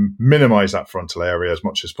you can minimize that frontal area as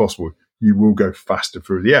much as possible, you will go faster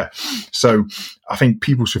through the air. So I think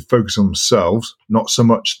people should focus on themselves, not so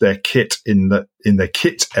much their kit in their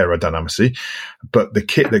kit aerodynamicity, but the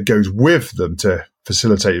kit that goes with them to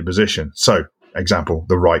facilitate the position. So, example,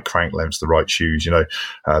 the right crank lengths, the right shoes, the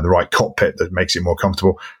right cockpit that makes it more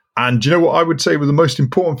comfortable. And you know what I would say was the most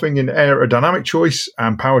important thing in aerodynamic choice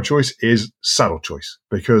and power choice is saddle choice,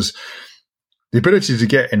 because the ability to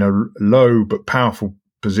get in a low but powerful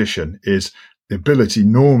position is the ability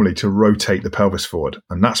normally to rotate the pelvis forward.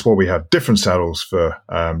 And that's why we have different saddles for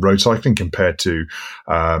road cycling compared to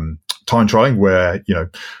time trialing, where, I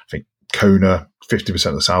think Kona, 50%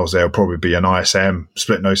 of the saddles there will probably be an ISM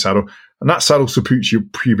split nose saddle. And that saddle supports your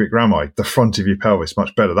pubic rami, the front of your pelvis,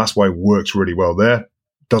 much better. That's why it works really well there.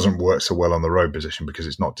 Doesn't work so well on the road position because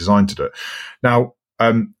it's not designed to do it. Now,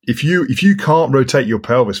 if you can't rotate your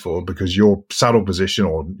pelvis forward because your saddle position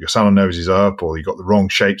or your saddle nose is up, or you got the wrong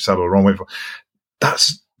shape saddle, the wrong way,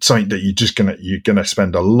 that's something that you're gonna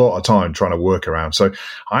spend a lot of time trying to work around. So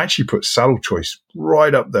I actually put saddle choice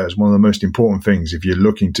right up there as one of the most important things if you're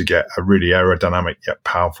looking to get a really aerodynamic yet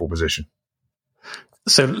powerful position.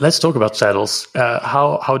 So let's talk about saddles.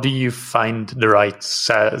 How do you find the right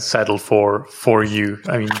saddle for you?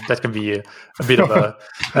 I mean, that can be a bit of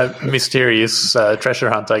a mysterious treasure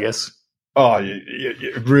hunt, I guess. Oh,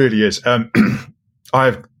 it really is. I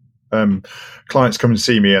have clients come and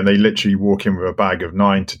see me, and they literally walk in with a bag of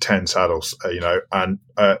 9 to 10 saddles. And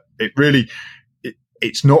it really.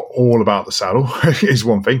 It's not all about the saddle is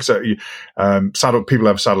one thing. So saddle people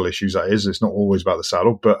have saddle issues. That is, it's not always about the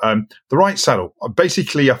saddle, but the right saddle.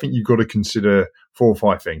 Basically, I think you've got to consider 4 or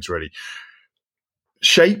 5 things really.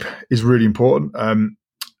 Shape is really important,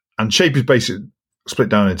 and shape is basically split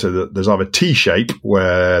down into there's either T shape,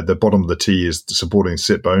 where the bottom of the T is supporting the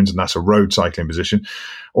sit bones, and that's a road cycling position,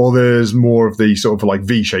 or there's more of the sort of like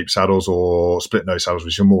V-shaped saddles or split nose saddles,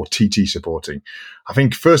 which are more TT supporting. I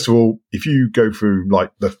think, first of all, if you go through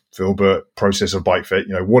like the Phil Burt process of bike fit,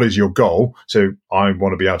 what is your goal? So I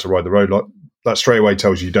want to be able to ride the road. Like that straight away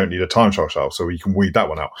tells you don't need a time trial saddle, so you can weed that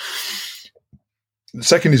one out. The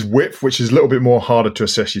second is width, which is a little bit more harder to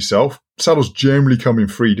assess yourself. Saddles generally come in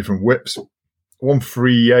 3 different widths.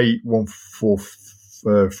 138,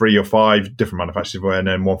 153 or 5 different manufacturers, and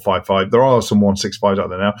then 155. There are some 165s out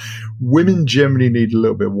there now. Women generally need a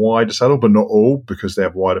little bit wider saddle, but not all, because they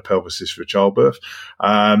have wider pelvises for childbirth.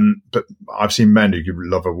 But I've seen men who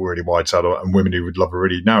love a really wide saddle and women who would love a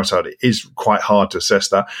really narrow saddle. It is quite hard to assess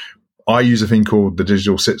that. I use a thing called the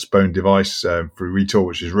digital sits bone device through Retool,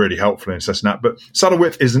 which is really helpful in assessing that. But saddle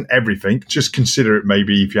width isn't everything. Just consider it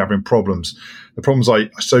maybe if you're having problems. The problems I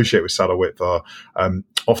associate with saddle width are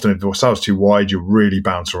often if the saddle's too wide, you really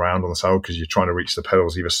bounce around on the saddle because you're trying to reach the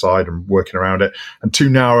pedals either side and working around it. And too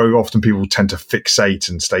narrow, often people tend to fixate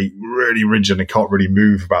and stay really rigid and can't really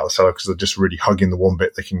move about the saddle because they're just really hugging the one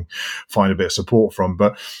bit they can find a bit of support from.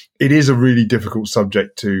 But it is a really difficult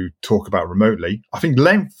subject to talk about remotely. I think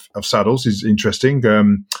length of saddles is interesting.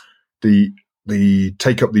 The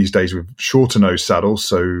take up these days with shorter nose saddles,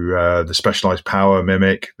 so the Specialized Power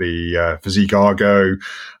Mimic, the Physique Argo,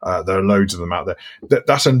 there are loads of them out there.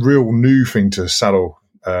 That's a real new thing to the saddle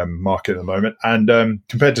market at the moment. And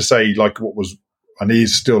compared to, say, like what was and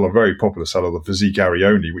is still a very popular saddle, the Physique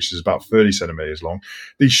Arione, which is about 30 centimeters long,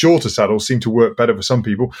 these shorter saddles seem to work better for some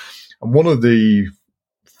people. And one of the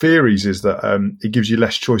theories is that it gives you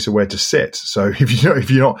less choice of where to sit. So if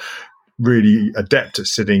you're not really adept at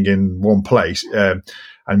sitting in one place and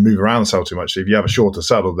move around the saddle too much, so if you have a shorter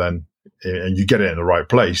saddle, then and you get it in the right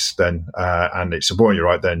place, then and it's supporting you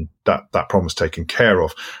right, then that problem's taken care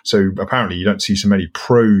of. So apparently you don't see so many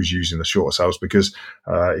pros using the shorter saddles because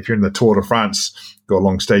if you're in the Tour de France, got a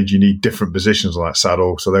long stage, you need different positions on that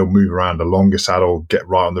saddle, so they'll move around the longer saddle, get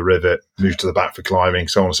right on the rivet, move to the back for climbing,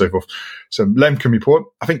 so on and so forth. So length can be important.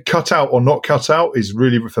 I think cut out or not cut out is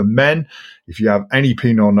really for men. If you have any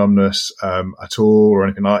penile numbness at all or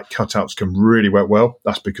anything like that, cutouts can really work well.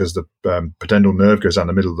 That's because the pudendal nerve goes down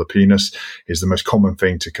the middle of the penis, is the most common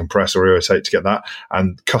thing to compress or irritate to get that.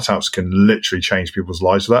 And cutouts can literally change people's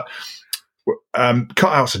lives for that.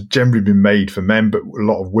 Cutouts have generally been made for men, but a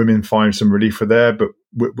lot of women find some relief for there. But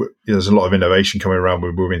there's a lot of innovation coming around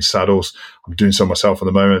with women's saddles. I'm doing some myself at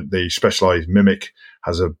the moment. The Specialized Mimic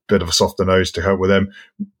has a bit of a softer nose to help with them.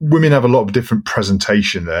 Women have a lot of different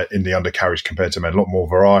presentation there in the undercarriage compared to men, a lot more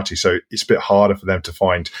variety. So it's a bit harder for them to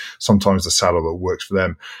find sometimes the saddle that works for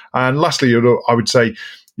them. And lastly, I would say,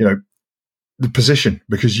 the position,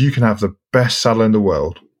 because you can have the best saddle in the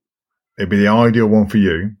world. It'd be the ideal one for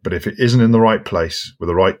you. But if it isn't in the right place with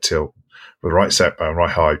the right tilt, with the right setback, right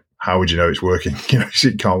height, how would you know it's working?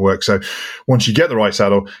 It can't work. So once you get the right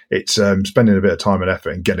saddle, it's spending a bit of time and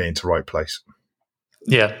effort and getting it into the right place.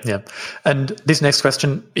 Yeah. And this next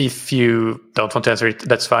question, if you don't want to answer it,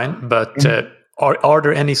 that's fine. But are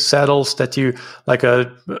there any saddles that you, like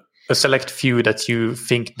a select few that you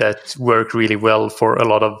think that work really well for a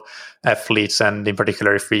lot of athletes, and in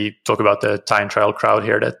particular, if we talk about the time trial crowd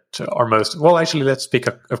here, that are most, well, actually, let's pick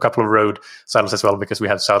a couple of road saddles as well, because we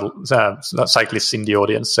have cyclists in the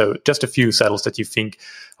audience. So just a few saddles that you think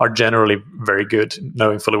are generally very good,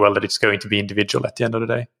 knowing fully well that it's going to be individual at the end of the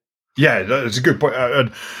day. Yeah, that's a good point.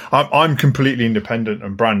 I'm completely independent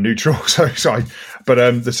and brand neutral.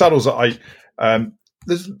 But the saddles that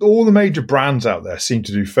there's all the major brands out there seem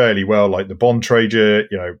to do fairly well, like the Bontrager,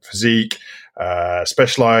 Physique,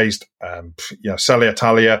 Specialized, Salia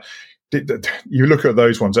Talia. You look at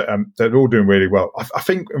those ones, they're all doing really well. I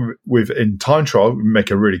think in time trial, we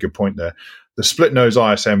make a really good point there. The split nose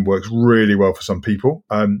ISM works really well for some people.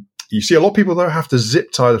 You see a lot of people, though, have to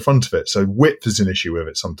zip tie the front of it. So width is an issue with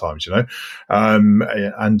it sometimes,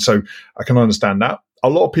 and so I can understand that. A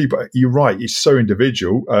lot of people, you're right, it's so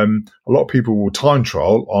individual. A lot of people will time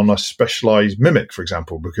trial on a Specialized Mimic, for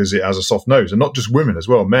example, because it has a soft nose, and not just women as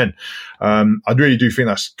well, men. I really do think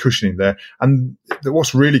that's cushioning there. And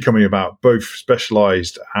what's really coming about, both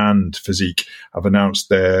Specialized and Physique have announced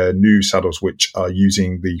their new saddles, which are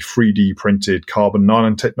using the 3D printed carbon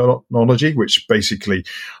nylon technology, which basically,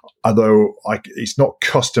 although it's not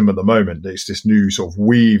custom at the moment, it's this new sort of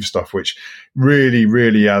weave stuff, which really,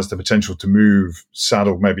 really has the potential to move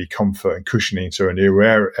saddle, maybe comfort and cushioning to a new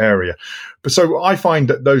area. But so I find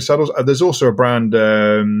that those saddles, there's also a brand,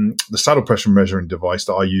 the saddle pressure measuring device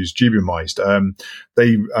that I use, Jubimized.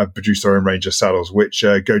 They produce their own range of saddles, which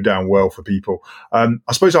go down well for people. I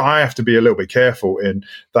suppose I have to be a little bit careful in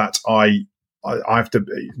that I have to,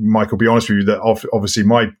 Michael, be honest with you, that obviously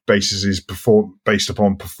my basis is based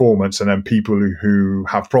upon performance, and then people who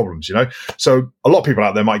have problems, So a lot of people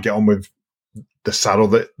out there might get on with the saddle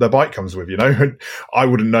that the bike comes with, and I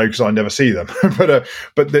wouldn't know because I never see them. but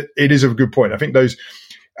it is a good point. I think those,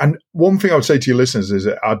 and one thing I would say to your listeners is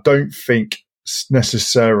that I don't think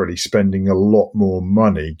necessarily spending a lot more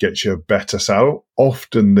money gets you a better saddle.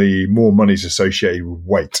 Often the more money is associated with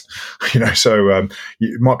weight, so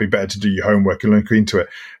it might be better to do your homework and look into it.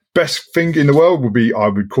 Best thing in the world would be, I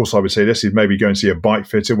would say this, is maybe go and see a bike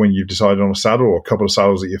fitter when you've decided on a saddle or a couple of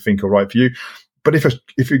saddles that you think are right for you. But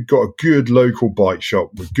if you've got a good local bike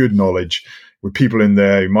shop with good knowledge, with people in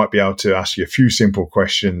there who might be able to ask you a few simple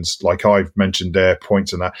questions, like I've mentioned there,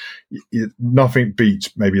 points and that, nothing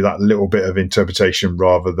beats maybe that little bit of interpretation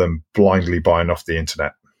rather than blindly buying off the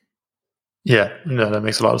internet. Yeah, no, that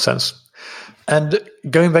makes a lot of sense. And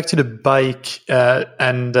going back to the bike,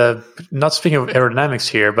 and not speaking of aerodynamics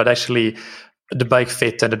here, but actually the bike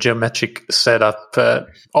fit and the geometric setup,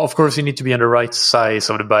 of course you need to be on the right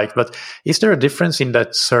size of the bike, but is there a difference in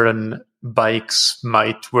that certain bikes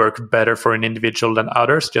might work better for an individual than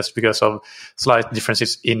others just because of slight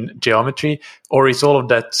differences in geometry? Or is all of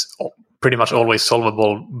that pretty much always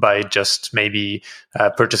solvable by just maybe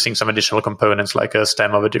purchasing some additional components like a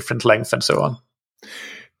stem of a different length and so on?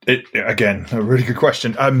 Again, a really good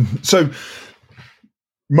question. So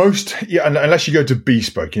unless you go to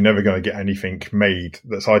bespoke, you're never going to get anything made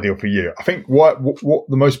that's ideal for you. I think what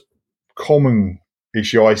the most common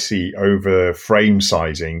issue I see over frame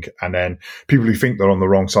sizing, and then people who think they're on the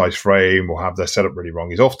wrong size frame or have their setup really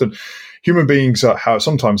wrong, is often human beings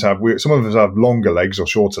sometimes have, some of us have longer legs or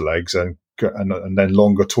shorter legs, and then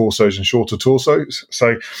longer torsos and shorter torsos.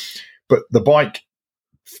 So, but the bike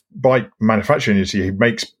manufacturing industry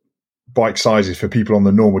makes bike sizes for people on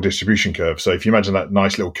the normal distribution curve. So if you imagine that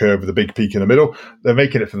nice little curve with a big peak in the middle, they're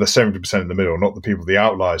making it for the 70% in the middle, not the people, the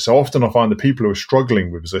outliers. So often I find the people who are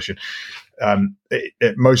struggling with position,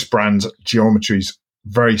 most brands, geometry is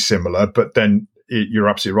very similar, but then you're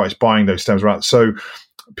absolutely right, it's buying those stems around. So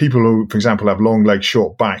people who, for example, have long legs,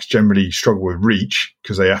 short backs generally struggle with reach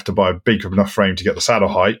because they have to buy a big enough frame to get the saddle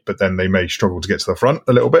height, but then they may struggle to get to the front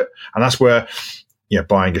a little bit. And that's where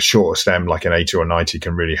buying a shorter stem like an 80 or 90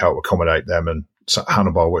 can really help accommodate them, and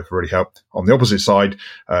handlebar width really help. On the opposite side,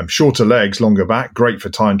 shorter legs, longer back, great for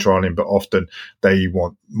time trialing, but often they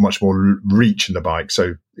want much more reach in the bike.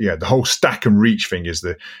 So the whole stack and reach thing is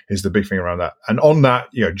the big thing around that. And on that,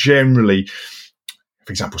 generally,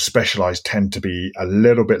 for example, Specialized tend to be a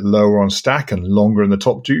little bit lower on stack and longer in the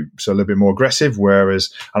top tube, so a little bit more aggressive.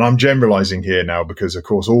 Whereas, and I'm generalizing here now because, of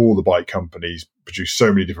course, all the bike companies produce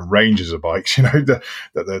so many different ranges of bikes, that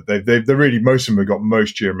they're really, most of them have got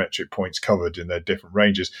most geometric points covered in their different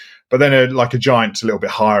ranges. But then like a Giant's a little bit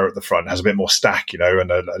higher at the front, has a bit more stack,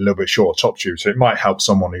 and a little bit shorter top tube. So it might help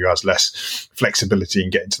someone who has less flexibility in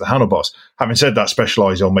getting to the handlebars. Having said that,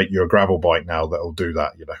 Specialized will make you a gravel bike now that'll do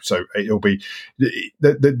that, So it'll be,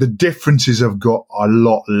 the differences have got a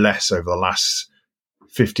lot less over the last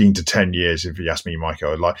 15 to 10 years, if you ask me,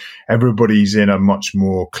 Michael. Like, everybody's in a much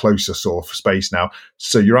more closer sort of space now.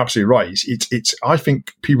 So you're absolutely right. It's I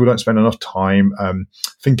think people don't spend enough time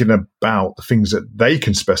thinking about the things that they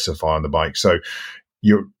can specify on the bike. So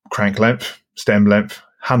your crank length, stem length,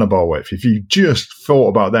 handlebar width. If you just thought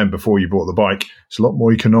about them before you bought the bike, it's a lot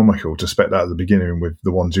more economical to spec that at the beginning with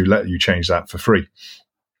the ones who let you change that for free.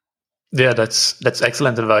 Yeah, that's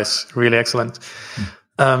excellent advice. Really excellent.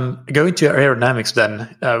 Going to aerodynamics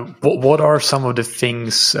then, what are some of the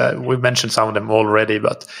things, we've mentioned some of them already,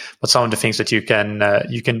 but some of the things that you can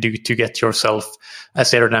do to get yourself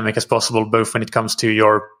as aerodynamic as possible, both when it comes to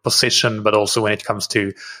your position, but also when it comes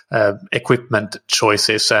to equipment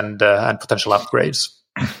choices and potential upgrades?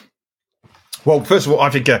 Well, first of all,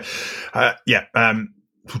 I think,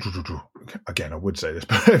 again, I would say this,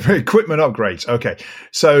 but equipment upgrades. Okay.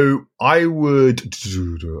 So I'm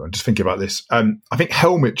just thinking about this. I think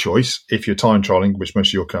helmet choice, if you're time trialing, which most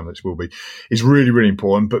of your candidates will be, is really, really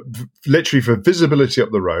important, but literally for visibility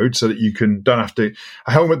up the road so that you don't have to,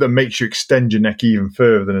 a helmet that makes you extend your neck even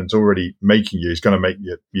further than it's already making you is going to make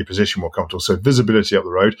your position more comfortable. So visibility up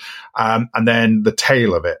the road. And then the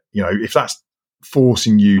tail of it, if that's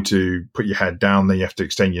forcing you to put your head down, then you have to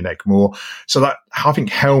extend your neck more. So that, I think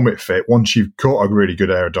helmet fit, once you've got a really good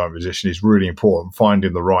aerodynamic position, is really important,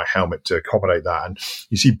 finding the right helmet to accommodate that. And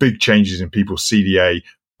you see big changes in people's CDA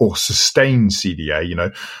or sustained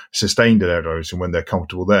CDA, sustained aerodynamics, and when they're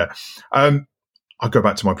comfortable there. I'll go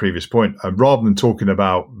back to my previous point. Rather than talking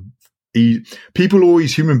about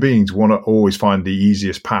human beings want to always find the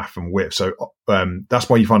easiest path and width. So that's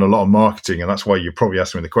why you find a lot of marketing, and that's why you're probably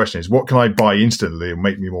asking me the question is, what can I buy instantly and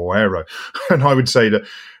make me more aero? And I would say that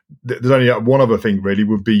there's only one other thing really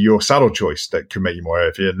would be your saddle choice that could make you more aero.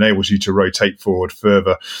 If it enables you to rotate forward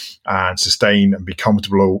further and sustain and be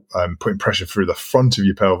comfortable putting pressure through the front of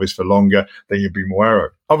your pelvis for longer, then you'd be more aero.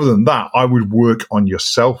 Other than that, I would work on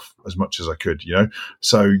yourself as much as I could,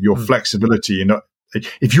 so your flexibility.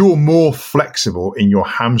 If you're more flexible in your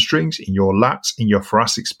hamstrings, in your lats, in your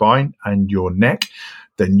thoracic spine and your neck,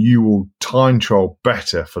 then you will time trial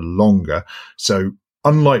better for longer. So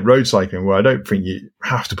unlike road cycling, where I don't think you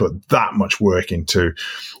have to put that much work into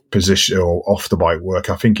position or off the bike work,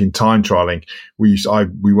 I think in time trialing,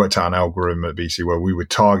 we worked out an algorithm at BC where we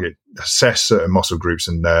would assess certain muscle groups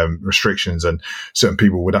and restrictions, and certain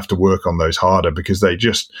people would have to work on those harder because they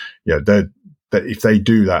just, that if they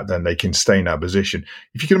do that, then they can stay in that position.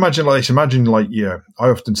 If you can imagine I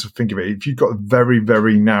often think of it, if you've got a very,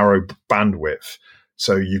 very narrow bandwidth,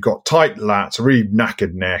 so you've got tight lats, a really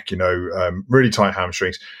knackered neck, really tight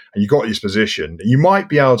hamstrings, and you've got this position. You might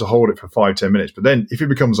be able to hold it for 5-10 minutes, but then if it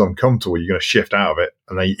becomes uncomfortable, you're going to shift out of it,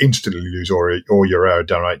 and then you instantly lose all your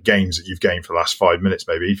aerodynamic gains that you've gained for the last 5 minutes,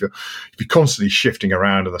 maybe. If you're constantly shifting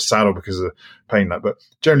around in the saddle because of pain, but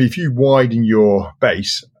generally, if you widen your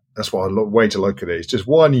base, that's what a way to look at it is just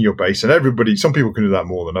widening your base. And some people can do that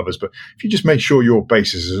more than others, but if you just make sure your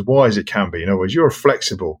base is as wide as it can be, in other words, you're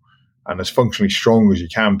flexible and as functionally strong as you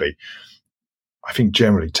can be, I think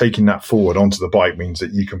generally taking that forward onto the bike means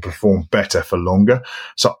that you can perform better for longer.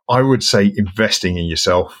 So I would say investing in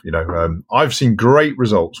yourself. I've seen great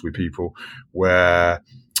results with people where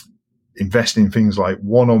investing in things like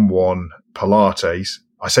one-on-one Pilates.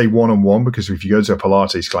 I say one-on-one because if you go to a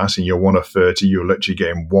Pilates class and you're 1 of 30, you're literally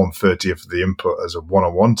getting 1/30 of the input as a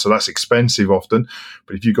one-on-one. So that's expensive often.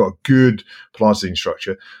 But if you've got a good Pilates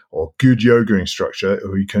instructor or good yoga instructor,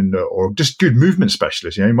 or just good movement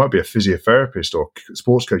specialist, you might be a physiotherapist or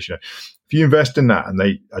sports coach, if you invest in that and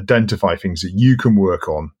they identify things that you can work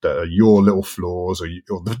on that are your little flaws,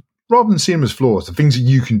 rather than seeing them as flaws, the things that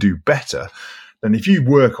you can do better, then if you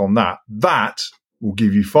work on that will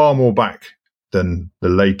give you far more back than the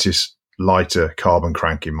latest lighter carbon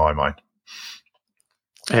crank in my mind.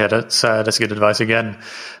 Yeah, that's good advice again.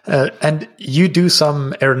 And you do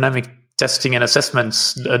some aerodynamic testing and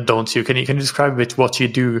assessments, don't you? Can you describe a bit what you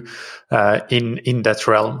do in that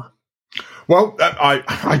realm? Well,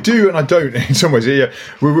 I do and I don't in some ways. Yeah,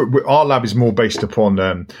 our lab is more based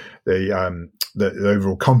upon the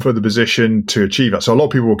overall comfort of the position to achieve that. So a lot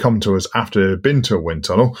of people will come to us after they've been to a wind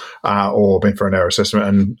tunnel or been for an air assessment,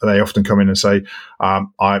 and they often come in and say, I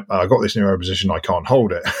got this new air position, I can't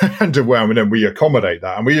hold it. And then we accommodate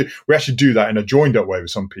that. And we actually do that in a joined up way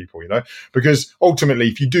with some people, because ultimately,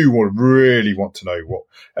 if you do really want to know what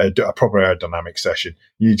a proper aerodynamic session,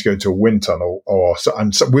 you need to go to a wind tunnel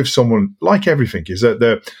and with someone, like everything, is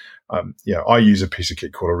that I use a piece of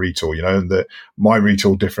kit called a retool, and that my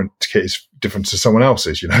retool kit is different to someone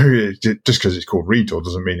else's, just because it's called retool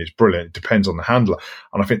doesn't mean it's brilliant. It depends on the handler.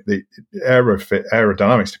 And I think the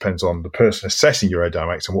aerodynamics depends on the person assessing your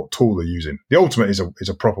aerodynamics and what tool they're using. The ultimate is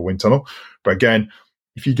a proper wind tunnel. But again,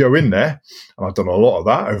 if you go in there, and I've done a lot of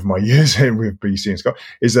that over my years here with BC and Scott,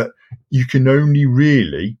 is that you can only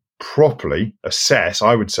really properly assess,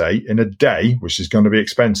 I would say, in a day, which is going to be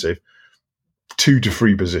expensive, 2 to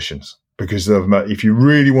 3 positions, because if you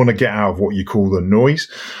really want to get out of what you call the noise,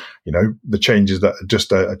 the changes that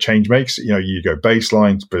just a change makes, you go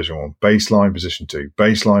baseline, position 1, baseline, position 2,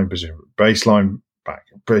 baseline, position, baseline, back.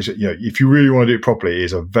 If you really want to do it properly, it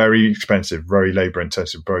is a very expensive, very labor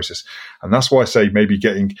intensive process. And that's why I say maybe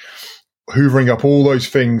hoovering up all those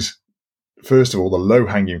things. First of all, the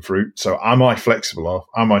low-hanging fruit. So am I flexible enough?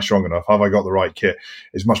 Am I strong enough? Have I got the right kit?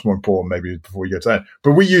 Is much more important maybe before you go to that.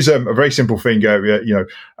 But we use a very simple thing. The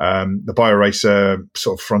BioRacer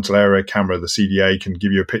sort of frontal area camera, the CDA, can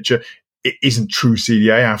give you a picture. It isn't true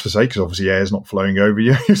CDA, I have to say, because obviously air is not flowing over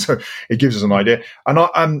you. So it gives us an idea.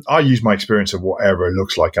 And I use my experience of what aero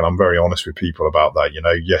looks like, and I'm very honest with people about that.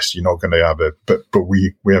 Yes, you're not going to have but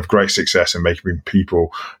we have great success in making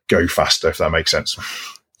people go faster, if that makes sense.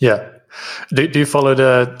 Yeah. Do you follow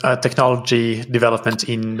the technology development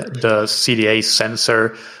in the CDA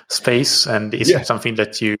sensor space, and is it something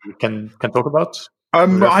that you can talk about?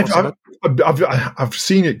 I've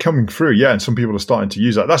seen it coming through, and some people are starting to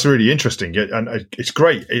use that. That's really interesting, and it's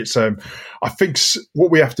great. It's I think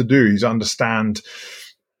what we have to do is understand.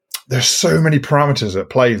 There's so many parameters at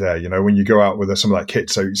play there, when you go out with some of that kit.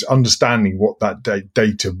 So it's understanding what that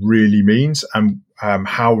data really means and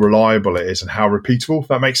how reliable it is and how repeatable, if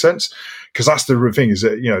that makes sense. Because that's the thing is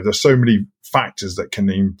that, there's so many factors that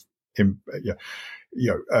can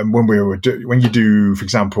when you do, for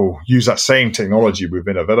example, use that same technology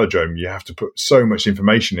within a velodrome, you have to put so much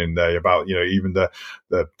information in there about, even the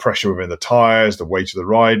pressure within the tires, the weight of the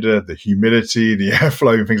rider, the humidity, the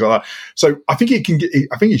airflow, and things like that. So I think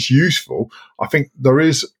I think it's useful. I think there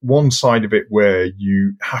is one side of it where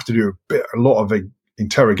you have to do a lot of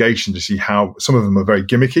interrogation to see how some of them are very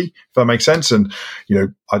gimmicky, if that makes sense. And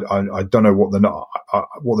I don't know what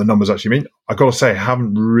the numbers actually mean. I've got to say I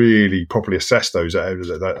haven't really properly assessed those at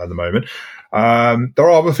the moment. There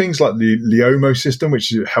are other things like the Leomo system,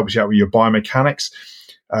 which helps you out with your biomechanics,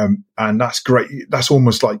 and that's great. That's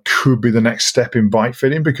almost like could be the next step in bike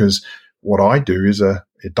fitting, because what I do is a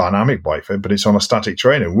dynamic bike fit, but it's on a static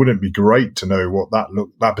trainer. Wouldn't it be great to know what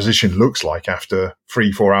that position looks like after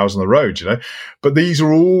 3-4 hours on the road, But these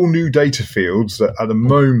are all new data fields that at the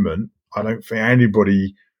moment, I don't think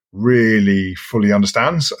anybody really fully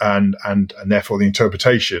understands, and therefore the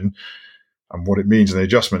interpretation and what it means and the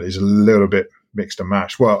adjustment is a little bit mixed and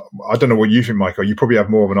matched. Well, I don't know what you think, Michael. You probably have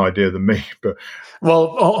more of an idea than me, but.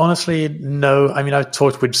 Well, honestly, no. I mean, I've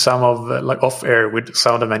talked with some of, off air with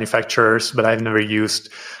some of the manufacturers, but I've never used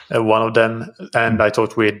one of them. And I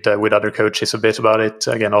talked with other coaches a bit about it,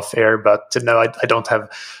 again, off air. But no, I don't have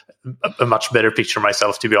a much better picture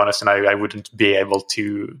myself, to be honest. And I wouldn't be able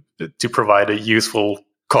to provide a useful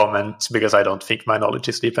comment because I don't think my knowledge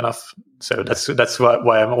is deep enough. So that's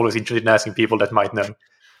why I'm always interested in asking people that might know.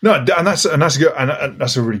 No, and that's good, and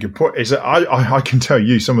that's a really good point. Is that I can tell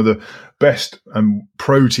you some of the best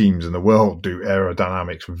pro teams in the world do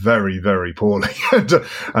aerodynamics very, very poorly,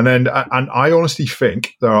 and I honestly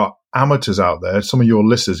think there are amateurs out there, some of your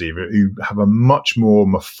listeners even, who have a much more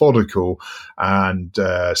methodical and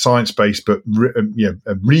science-based, but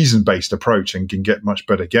a reason-based approach and can get much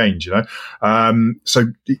better gains. So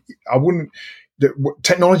I wouldn't.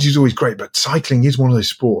 Technology is always great, but cycling is one of those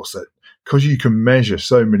sports that, because you can measure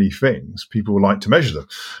so many things, people like to measure them,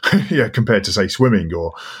 compared to, say, swimming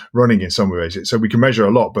or running in some ways. So we can measure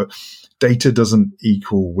a lot, but data doesn't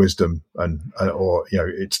equal wisdom,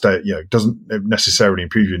 it doesn't necessarily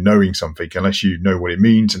improve you knowing something unless you know what it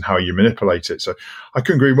means and how you manipulate it. So I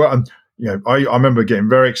couldn't agree more. And, I remember getting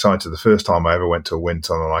very excited the first time I ever went to a wind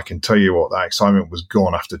tunnel, and I can tell you what, that excitement was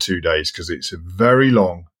gone after 2 days because it's a very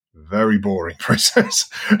long, very boring process.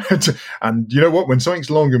 And you know what? When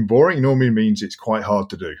something's long and boring, it normally means it's quite hard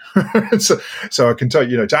to do. So I can tell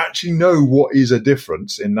you, to actually know what is a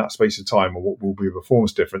difference in that space of time, or what will be a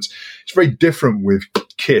performance difference, it's very different with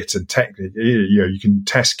kit and technique. You can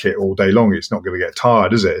test kit all day long. It's not going to get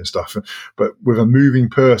tired, is it? And stuff. But with a moving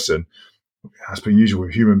person, as per usual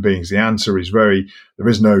with human beings, the answer is there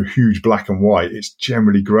is no huge black and white. It's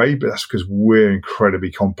generally grey, but that's because we're incredibly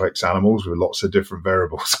complex animals with lots of different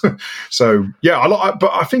variables. So,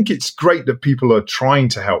 but I think it's great that people are trying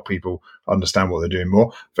to help people understand what they're doing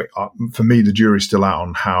more. For me, the jury's still out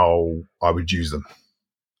on how I would use them.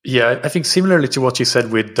 Yeah, I think similarly to what you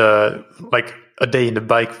said with a day in the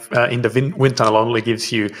bike in the wind tunnel only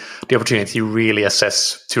gives you the opportunity to really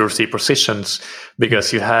assess 2 or 3 positions,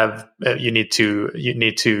 because you need to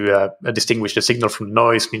distinguish the signal from the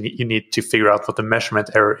noise. You need to figure out what the measurement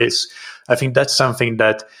error is. I think that's something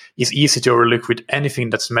that is easy to overlook with anything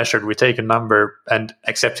that's measured. We take a number and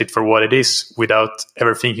accept it for what it is without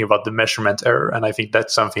ever thinking about the measurement error. And I think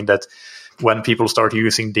that's something that, when people start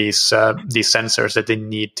using these sensors, that they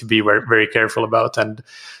need to be very, very careful about,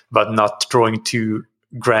 but not drawing too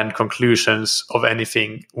grand conclusions of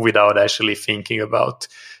anything without actually thinking about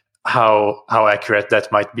how accurate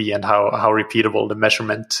that might be and how repeatable the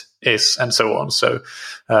measurement is, and so on. So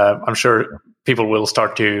I'm sure people will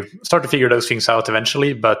start to figure those things out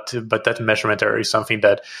eventually, but that measurement error is something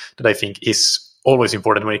that I think is always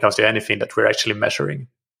important when it comes to anything that we're actually measuring.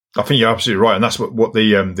 I think you're absolutely right, and that's what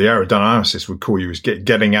the aerodynamicists would call you, is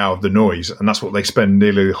getting out of the noise, and that's what they spend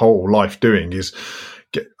nearly the whole life doing, is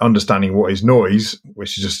understanding what is noise,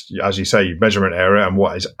 which is just, as you say, measurement error, and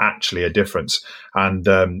what is actually a difference. And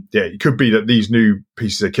it could be that these new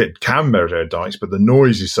pieces of kit can measure aerodynamics, but the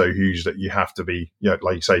noise is so huge that you have to be,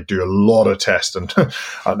 like you say, do a lot of tests,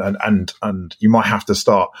 and you might have to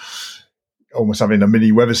start almost having a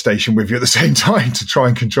mini weather station with you at the same time to try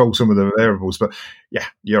and control some of the variables. But yeah,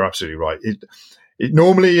 you're absolutely right. It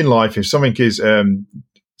normally in life, if something is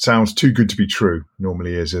sounds too good to be true,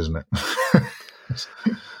 normally is, isn't it?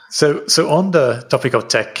 So on the topic of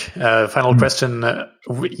tech, final question.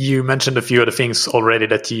 You mentioned a few of the things already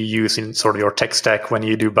that you use in sort of your tech stack when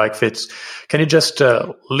you do bike fits. Can you just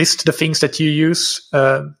list the things that you use,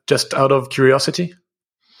 just out of curiosity?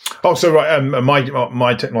 Oh, so right.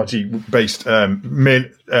 My technology based.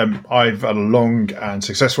 I've had a long and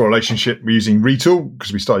successful relationship using Retool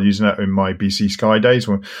because we started using that in my BC Sky days.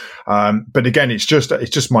 But again, it's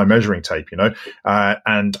just my measuring tape,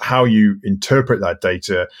 and how you interpret that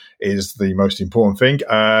data is the most important thing.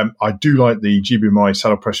 I do like the GBMI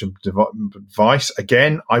saddle pressure device.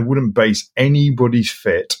 Again, I wouldn't base anybody's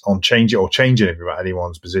fit on changing anything about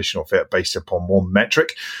anyone's positional fit based upon one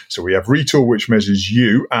metric. So we have Retool, which measures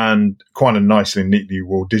you, and quite nicely and neatly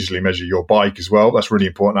will digitally measure your bike as well. That's really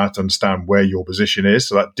important. I have to understand where your position is,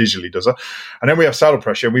 so that digitally does that. And then we have saddle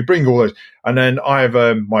pressure, and we bring all those. And then I have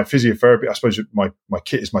my physiotherapy. I suppose my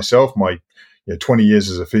kit is myself. My 20 years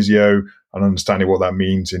as a physio and understanding what that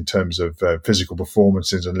means in terms of physical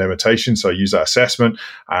performances and limitations. So I use that assessment,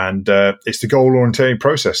 and it's the goal-oriented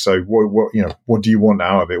process. So what do you want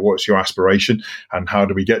out of it? What's your aspiration, and how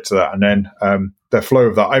do we get to that? And then the flow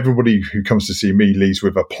of that. Everybody who comes to see me leaves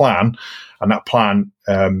with a plan, and that plan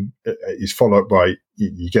is followed by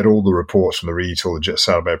you get all the reports from the Retool, the Jet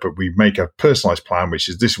Saddlebag, but we make a personalized plan, which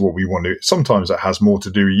is this is what we want to do. Sometimes that has more to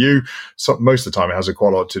do with you. Most of the time it has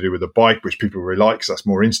quite a lot to do with the bike, which people really like because that's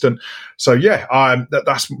more instant. So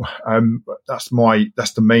that's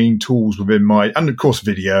the main tools within my, and of course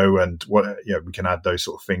video and we can add those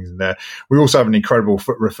sort of things in there. We also have an incredible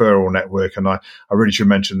referral network, and I really should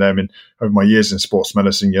mention them. And over my years in sports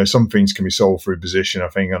medicine, some things can be solved through position, I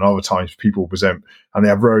think, and other times people present and they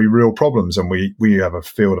have very real problems, and we have a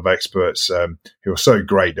field of experts who are so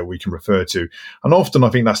great that we can refer to. And often I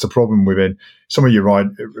think that's the problem within some of your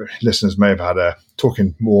listeners may have had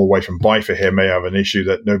talking more away from BIFA here, may have an issue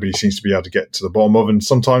that nobody seems to be able to get to the bottom of, and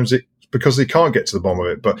sometimes it's because they can't get to the bottom of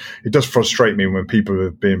it. But it does frustrate me when people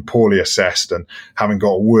have been poorly assessed and haven't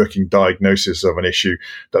got a working diagnosis of an issue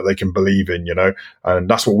that they can believe in, and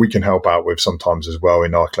that's what we can help out with sometimes as well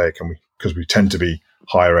in our clinic, and because we tend to be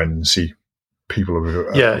higher end and see people.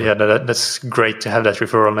 That's great to have that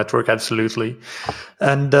referral network. Absolutely.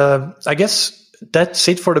 And I guess that's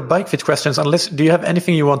it for the bike fit questions. Unless, do you have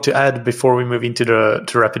anything you want to add before we move into the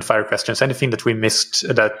rapid fire questions? Anything that we missed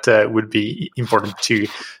that would be important to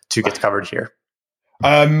get covered here?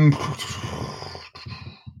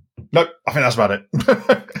 No, I think that's about it.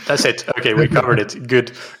 That's it. Okay, we covered it.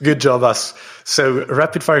 Good job, us. So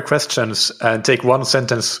rapid fire questions, and take one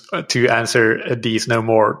sentence to answer these, no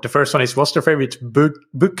more. The first one is, what's your favorite book,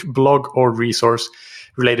 blog, or resource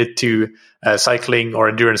related to cycling or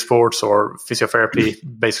endurance sports or physiotherapy,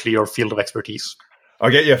 basically your field of expertise?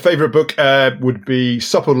 Okay, yeah, favorite book would be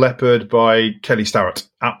Supple Leopard by Kelly Starrett.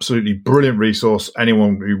 Absolutely brilliant resource.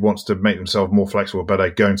 Anyone who wants to make themselves more flexible, better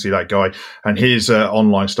go and see that guy. And his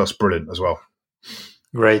online stuff's brilliant as well.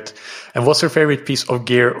 Great. And what's your favorite piece of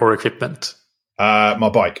gear or equipment? My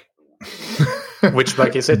bike. Which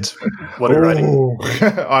bike is it? What are you riding?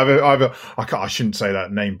 I shouldn't say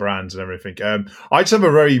that, name brands and everything. I just have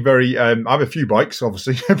a very, very, I have a few bikes,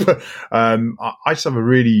 obviously, but I just have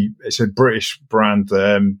it's a British brand,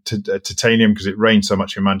 Titanium, because it rains so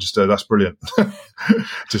much in Manchester. That's brilliant. Come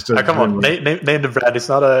on, name the brand. It's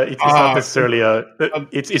not not necessarily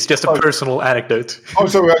it's just a personal anecdote. Oh,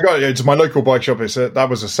 sorry, I got it. It's my local bike shop. That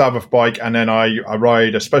was a Sabbath bike, and then I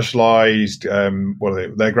ride a Specialized,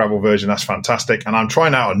 their gravel version. That's fantastic. And I'm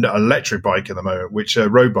trying out an electric bike at the moment, which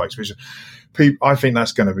road bikes, which I think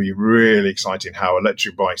that's going to be really exciting, how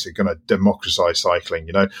electric bikes are going to democratize cycling.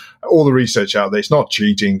 All the research out there, it's not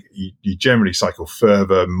cheating. You generally cycle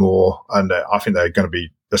further, more, and I think that's going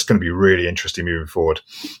to be really interesting moving forward.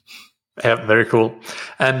 Yeah, very cool.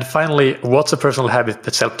 And finally, what's a personal habit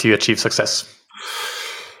that's helped you achieve success?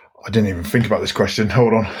 I didn't even think about this question.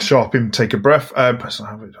 Hold on. Sharp in, take a breath. Personal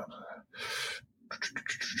habit.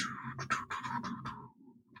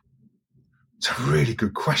 It's a really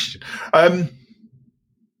good question. I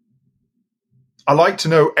like to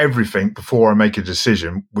know everything before I make a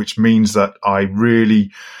decision, which means that I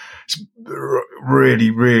really,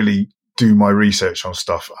 really, really do my research on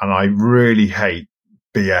stuff, and I really hate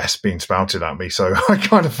BS being spouted at me. So I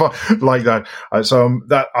kind of like that.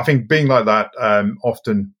 That I think being like that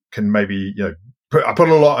often can maybe I put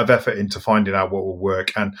a lot of effort into finding out what will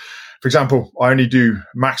work. And for example, I only do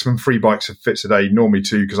maximum 3 bikes of fits a day, normally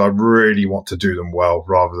 2, because I really want to do them well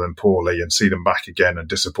rather than poorly and see them back again and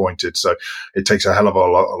disappointed. So it takes a hell of a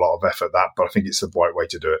lot of effort, but I think it's the right way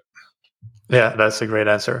to do it. Yeah, that's a great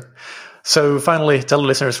answer. So finally, tell the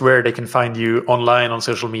listeners where they can find you online, on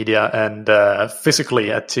social media, and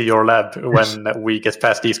physically at your lab when we get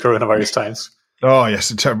past these coronavirus times. Oh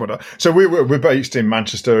yes, terrible. So we're based in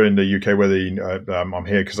Manchester in the UK, where I'm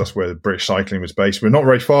here because that's where the British Cycling was based. We're not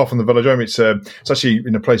very far from the Velodrome. It's actually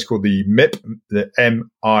in a place called the MIP, the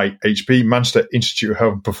MIHP, Manchester Institute of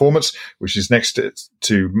Health and Performance, which is next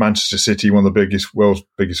to Manchester City, one of the world's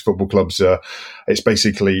biggest football clubs. It's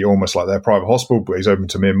basically almost like their private hospital, but it's open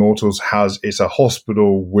to mere mortals. It's a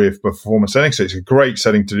hospital with performance settings, so it's a great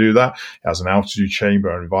setting to do that. It has an altitude chamber,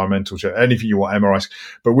 an environmental chamber, anything you want, MRIs.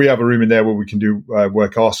 But we have a room in there where we can do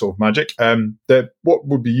work our sort of magic. What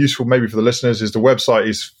would be useful maybe for the listeners is the website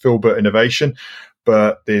is Filbert Innovation,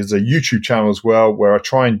 but there's a YouTube channel as well where I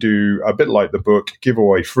try and do a bit like the book, give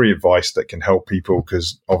away free advice that can help people,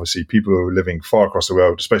 because obviously people who are living far across the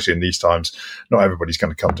world, especially in these times, not everybody's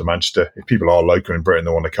going to come to Manchester. If people are local in Britain,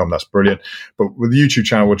 they want to come, that's brilliant. But with the YouTube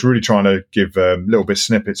channel, we're really trying to give little bit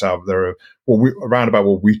snippets out there around about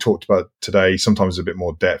what we talked about today, sometimes a bit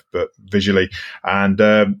more depth, but visually. And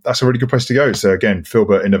that's a really good place to go. So again,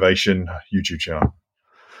 Filbert Innovation YouTube channel.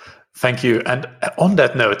 Thank you. And on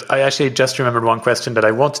that note, I actually just remembered one question that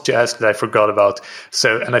I wanted to ask that I forgot about.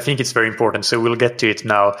 And I think it's very important. So we'll get to it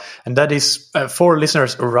now. And that is for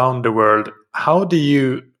listeners around the world, how do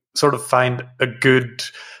you sort of find a good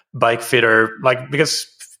bike fitter? Because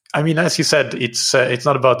I mean, as you said, it's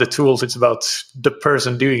not about the tools; it's about the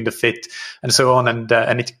person doing the fit and so on. And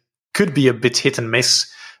it could be a bit hit and miss,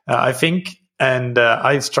 I think. And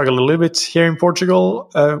I struggle a little bit here in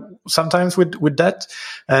Portugal sometimes with that.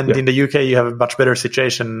 And in the UK, you have a much better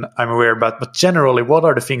situation, I'm aware. But generally, what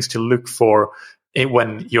are the things to look for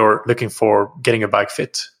when you're looking for getting a bike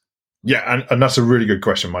fit? Yeah, and that's a really good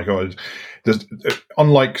question, Michael.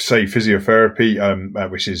 Unlike, say, physiotherapy,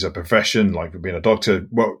 which is a profession, like being a doctor,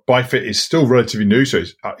 well, BikeFit is still relatively new, so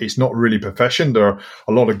it's not really a profession. There are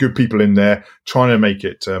a lot of good people in there trying to make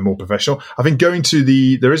it more professional. I think there is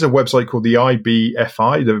a website called the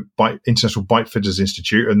IBFI, the International Bike Fitters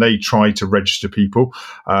Institute, and they try to register people.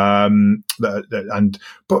 But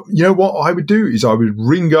you know what I would do is I would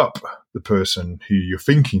ring up the person who you're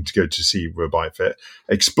thinking to go to see with a bike fit,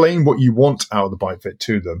 explain what you want out of the bike fit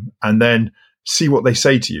to them, and then see what they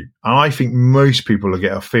say to you. And I think most people will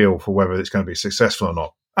get a feel for whether it's going to be successful or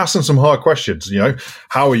not. Ask them some hard questions,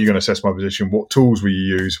 how are you going to assess my position? What tools will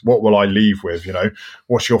you use? What will I leave with?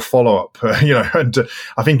 What's your follow-up? And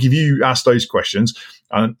I think if you ask those questions,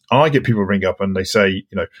 and I get people ring up and they say,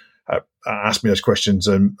 ask me those questions,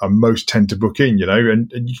 and most tend to book in,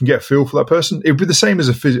 and you can get a feel for that person. It would be the same as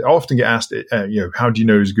a physio. I often get asked, how do you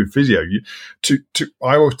know who's a good physio?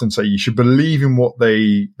 I often say you should believe in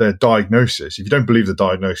their diagnosis. If you don't believe the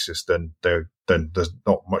diagnosis, then there's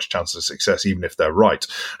not much chance of success, even if they're right.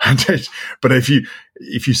 But if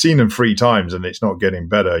you've seen them 3 times and it's not getting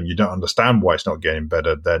better, and you don't understand why it's not getting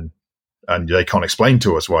better, and they can't explain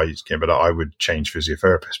to us why it's getting better, I would change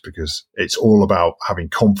physiotherapists, because it's all about having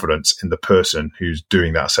confidence in the person who's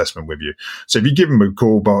doing that assessment with you. So if you give them a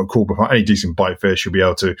call before any decent bike fit, she'll be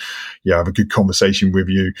able to have a good conversation with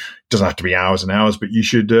you. It doesn't have to be hours and hours, but you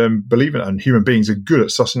should believe in it. And human beings are good at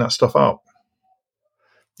sussing that stuff out.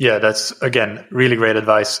 Yeah, that's, again, really great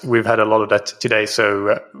advice. We've had a lot of that today.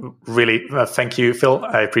 So really, thank you, Phil.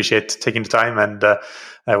 I appreciate taking the time, and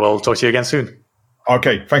I will talk to you again soon.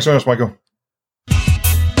 Okay, thanks so much, Michael.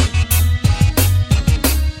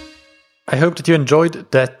 I hope that you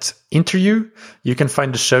enjoyed that interview. You can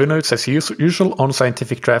find the show notes as usual on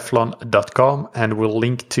scientifictriathlon.com, and we'll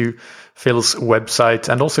link to Phil's website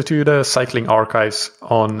and also to the cycling archives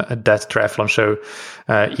on that triathlon show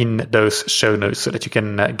in those show notes, so that you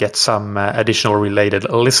can get some additional related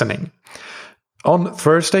listening. On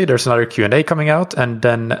Thursday, there's another Q&A coming out, and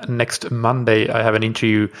then next Monday, I have an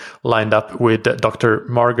interview lined up with Dr.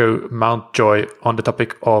 Margot Mountjoy on the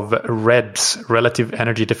topic of REDS, Relative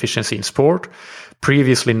Energy Deficiency in Sport,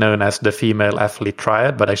 previously known as the Female Athlete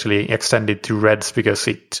Triad, but actually extended to REDS because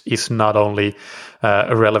it is not only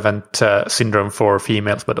a relevant syndrome for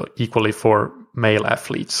females, but equally for male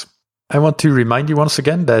athletes. I want to remind you once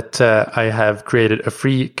again that I have created a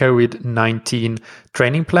free COVID-19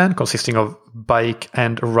 training plan consisting of bike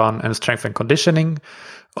and run and strength and conditioning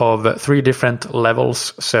of 3 different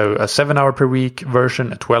levels. So a 7-hour per week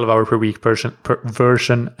version, a 12-hour per week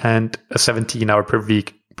version, and a 17-hour per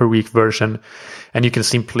week version. And you can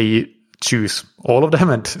simply choose all of them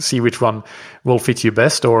and see which one will fit you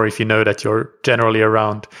best, or if you know that you're generally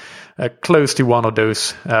around close to one of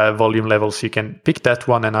those volume levels, you can pick that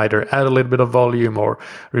one and either add a little bit of volume or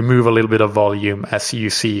remove a little bit of volume as you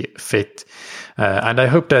see fit. And I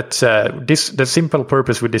hope that the simple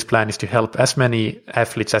purpose with this plan is to help as many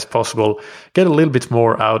athletes as possible get a little bit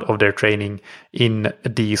more out of their training in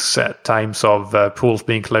these times of pools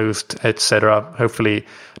being closed, etc. Hopefully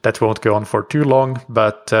that won't go on for too long,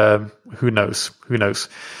 but who knows?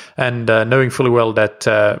 And knowing fully well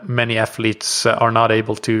that many athletes are not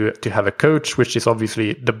able to have a coach, which is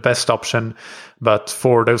obviously the best option. But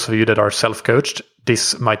for those of you that are self-coached,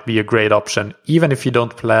 this might be a great option, even if you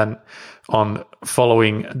don't plan on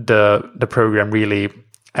following the program really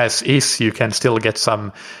as is. You can still get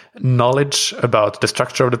some knowledge about the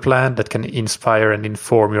structure of the plan that can inspire and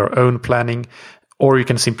inform your own planning, or you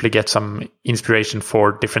can simply get some inspiration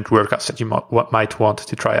for different workouts that you might want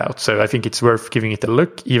to try out. So I think it's worth giving it a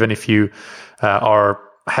look, even if you are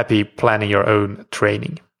happy planning your own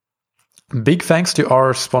training. Big thanks to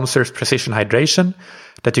our sponsors, Precision Hydration,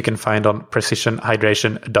 that you can find on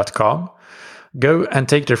precisionhydration.com. Go and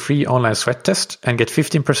take their free online sweat test and get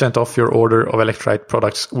 15% off your order of electrolyte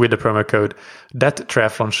products with the promo code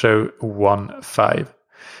ThatTriathlonShow15.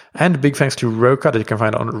 And big thanks to Roka that you can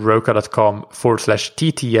find on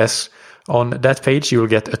roka.com/TTS. On that page, you will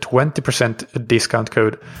get a 20% discount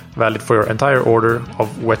code valid for your entire order of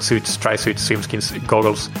wetsuits, tri-suits, swimskins,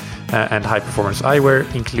 goggles, and high-performance eyewear,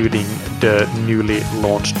 including the newly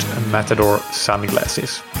launched Matador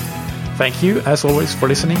sunglasses. Thank you, as always, for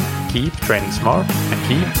listening. Keep training smart and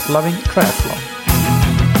keep loving triathlon.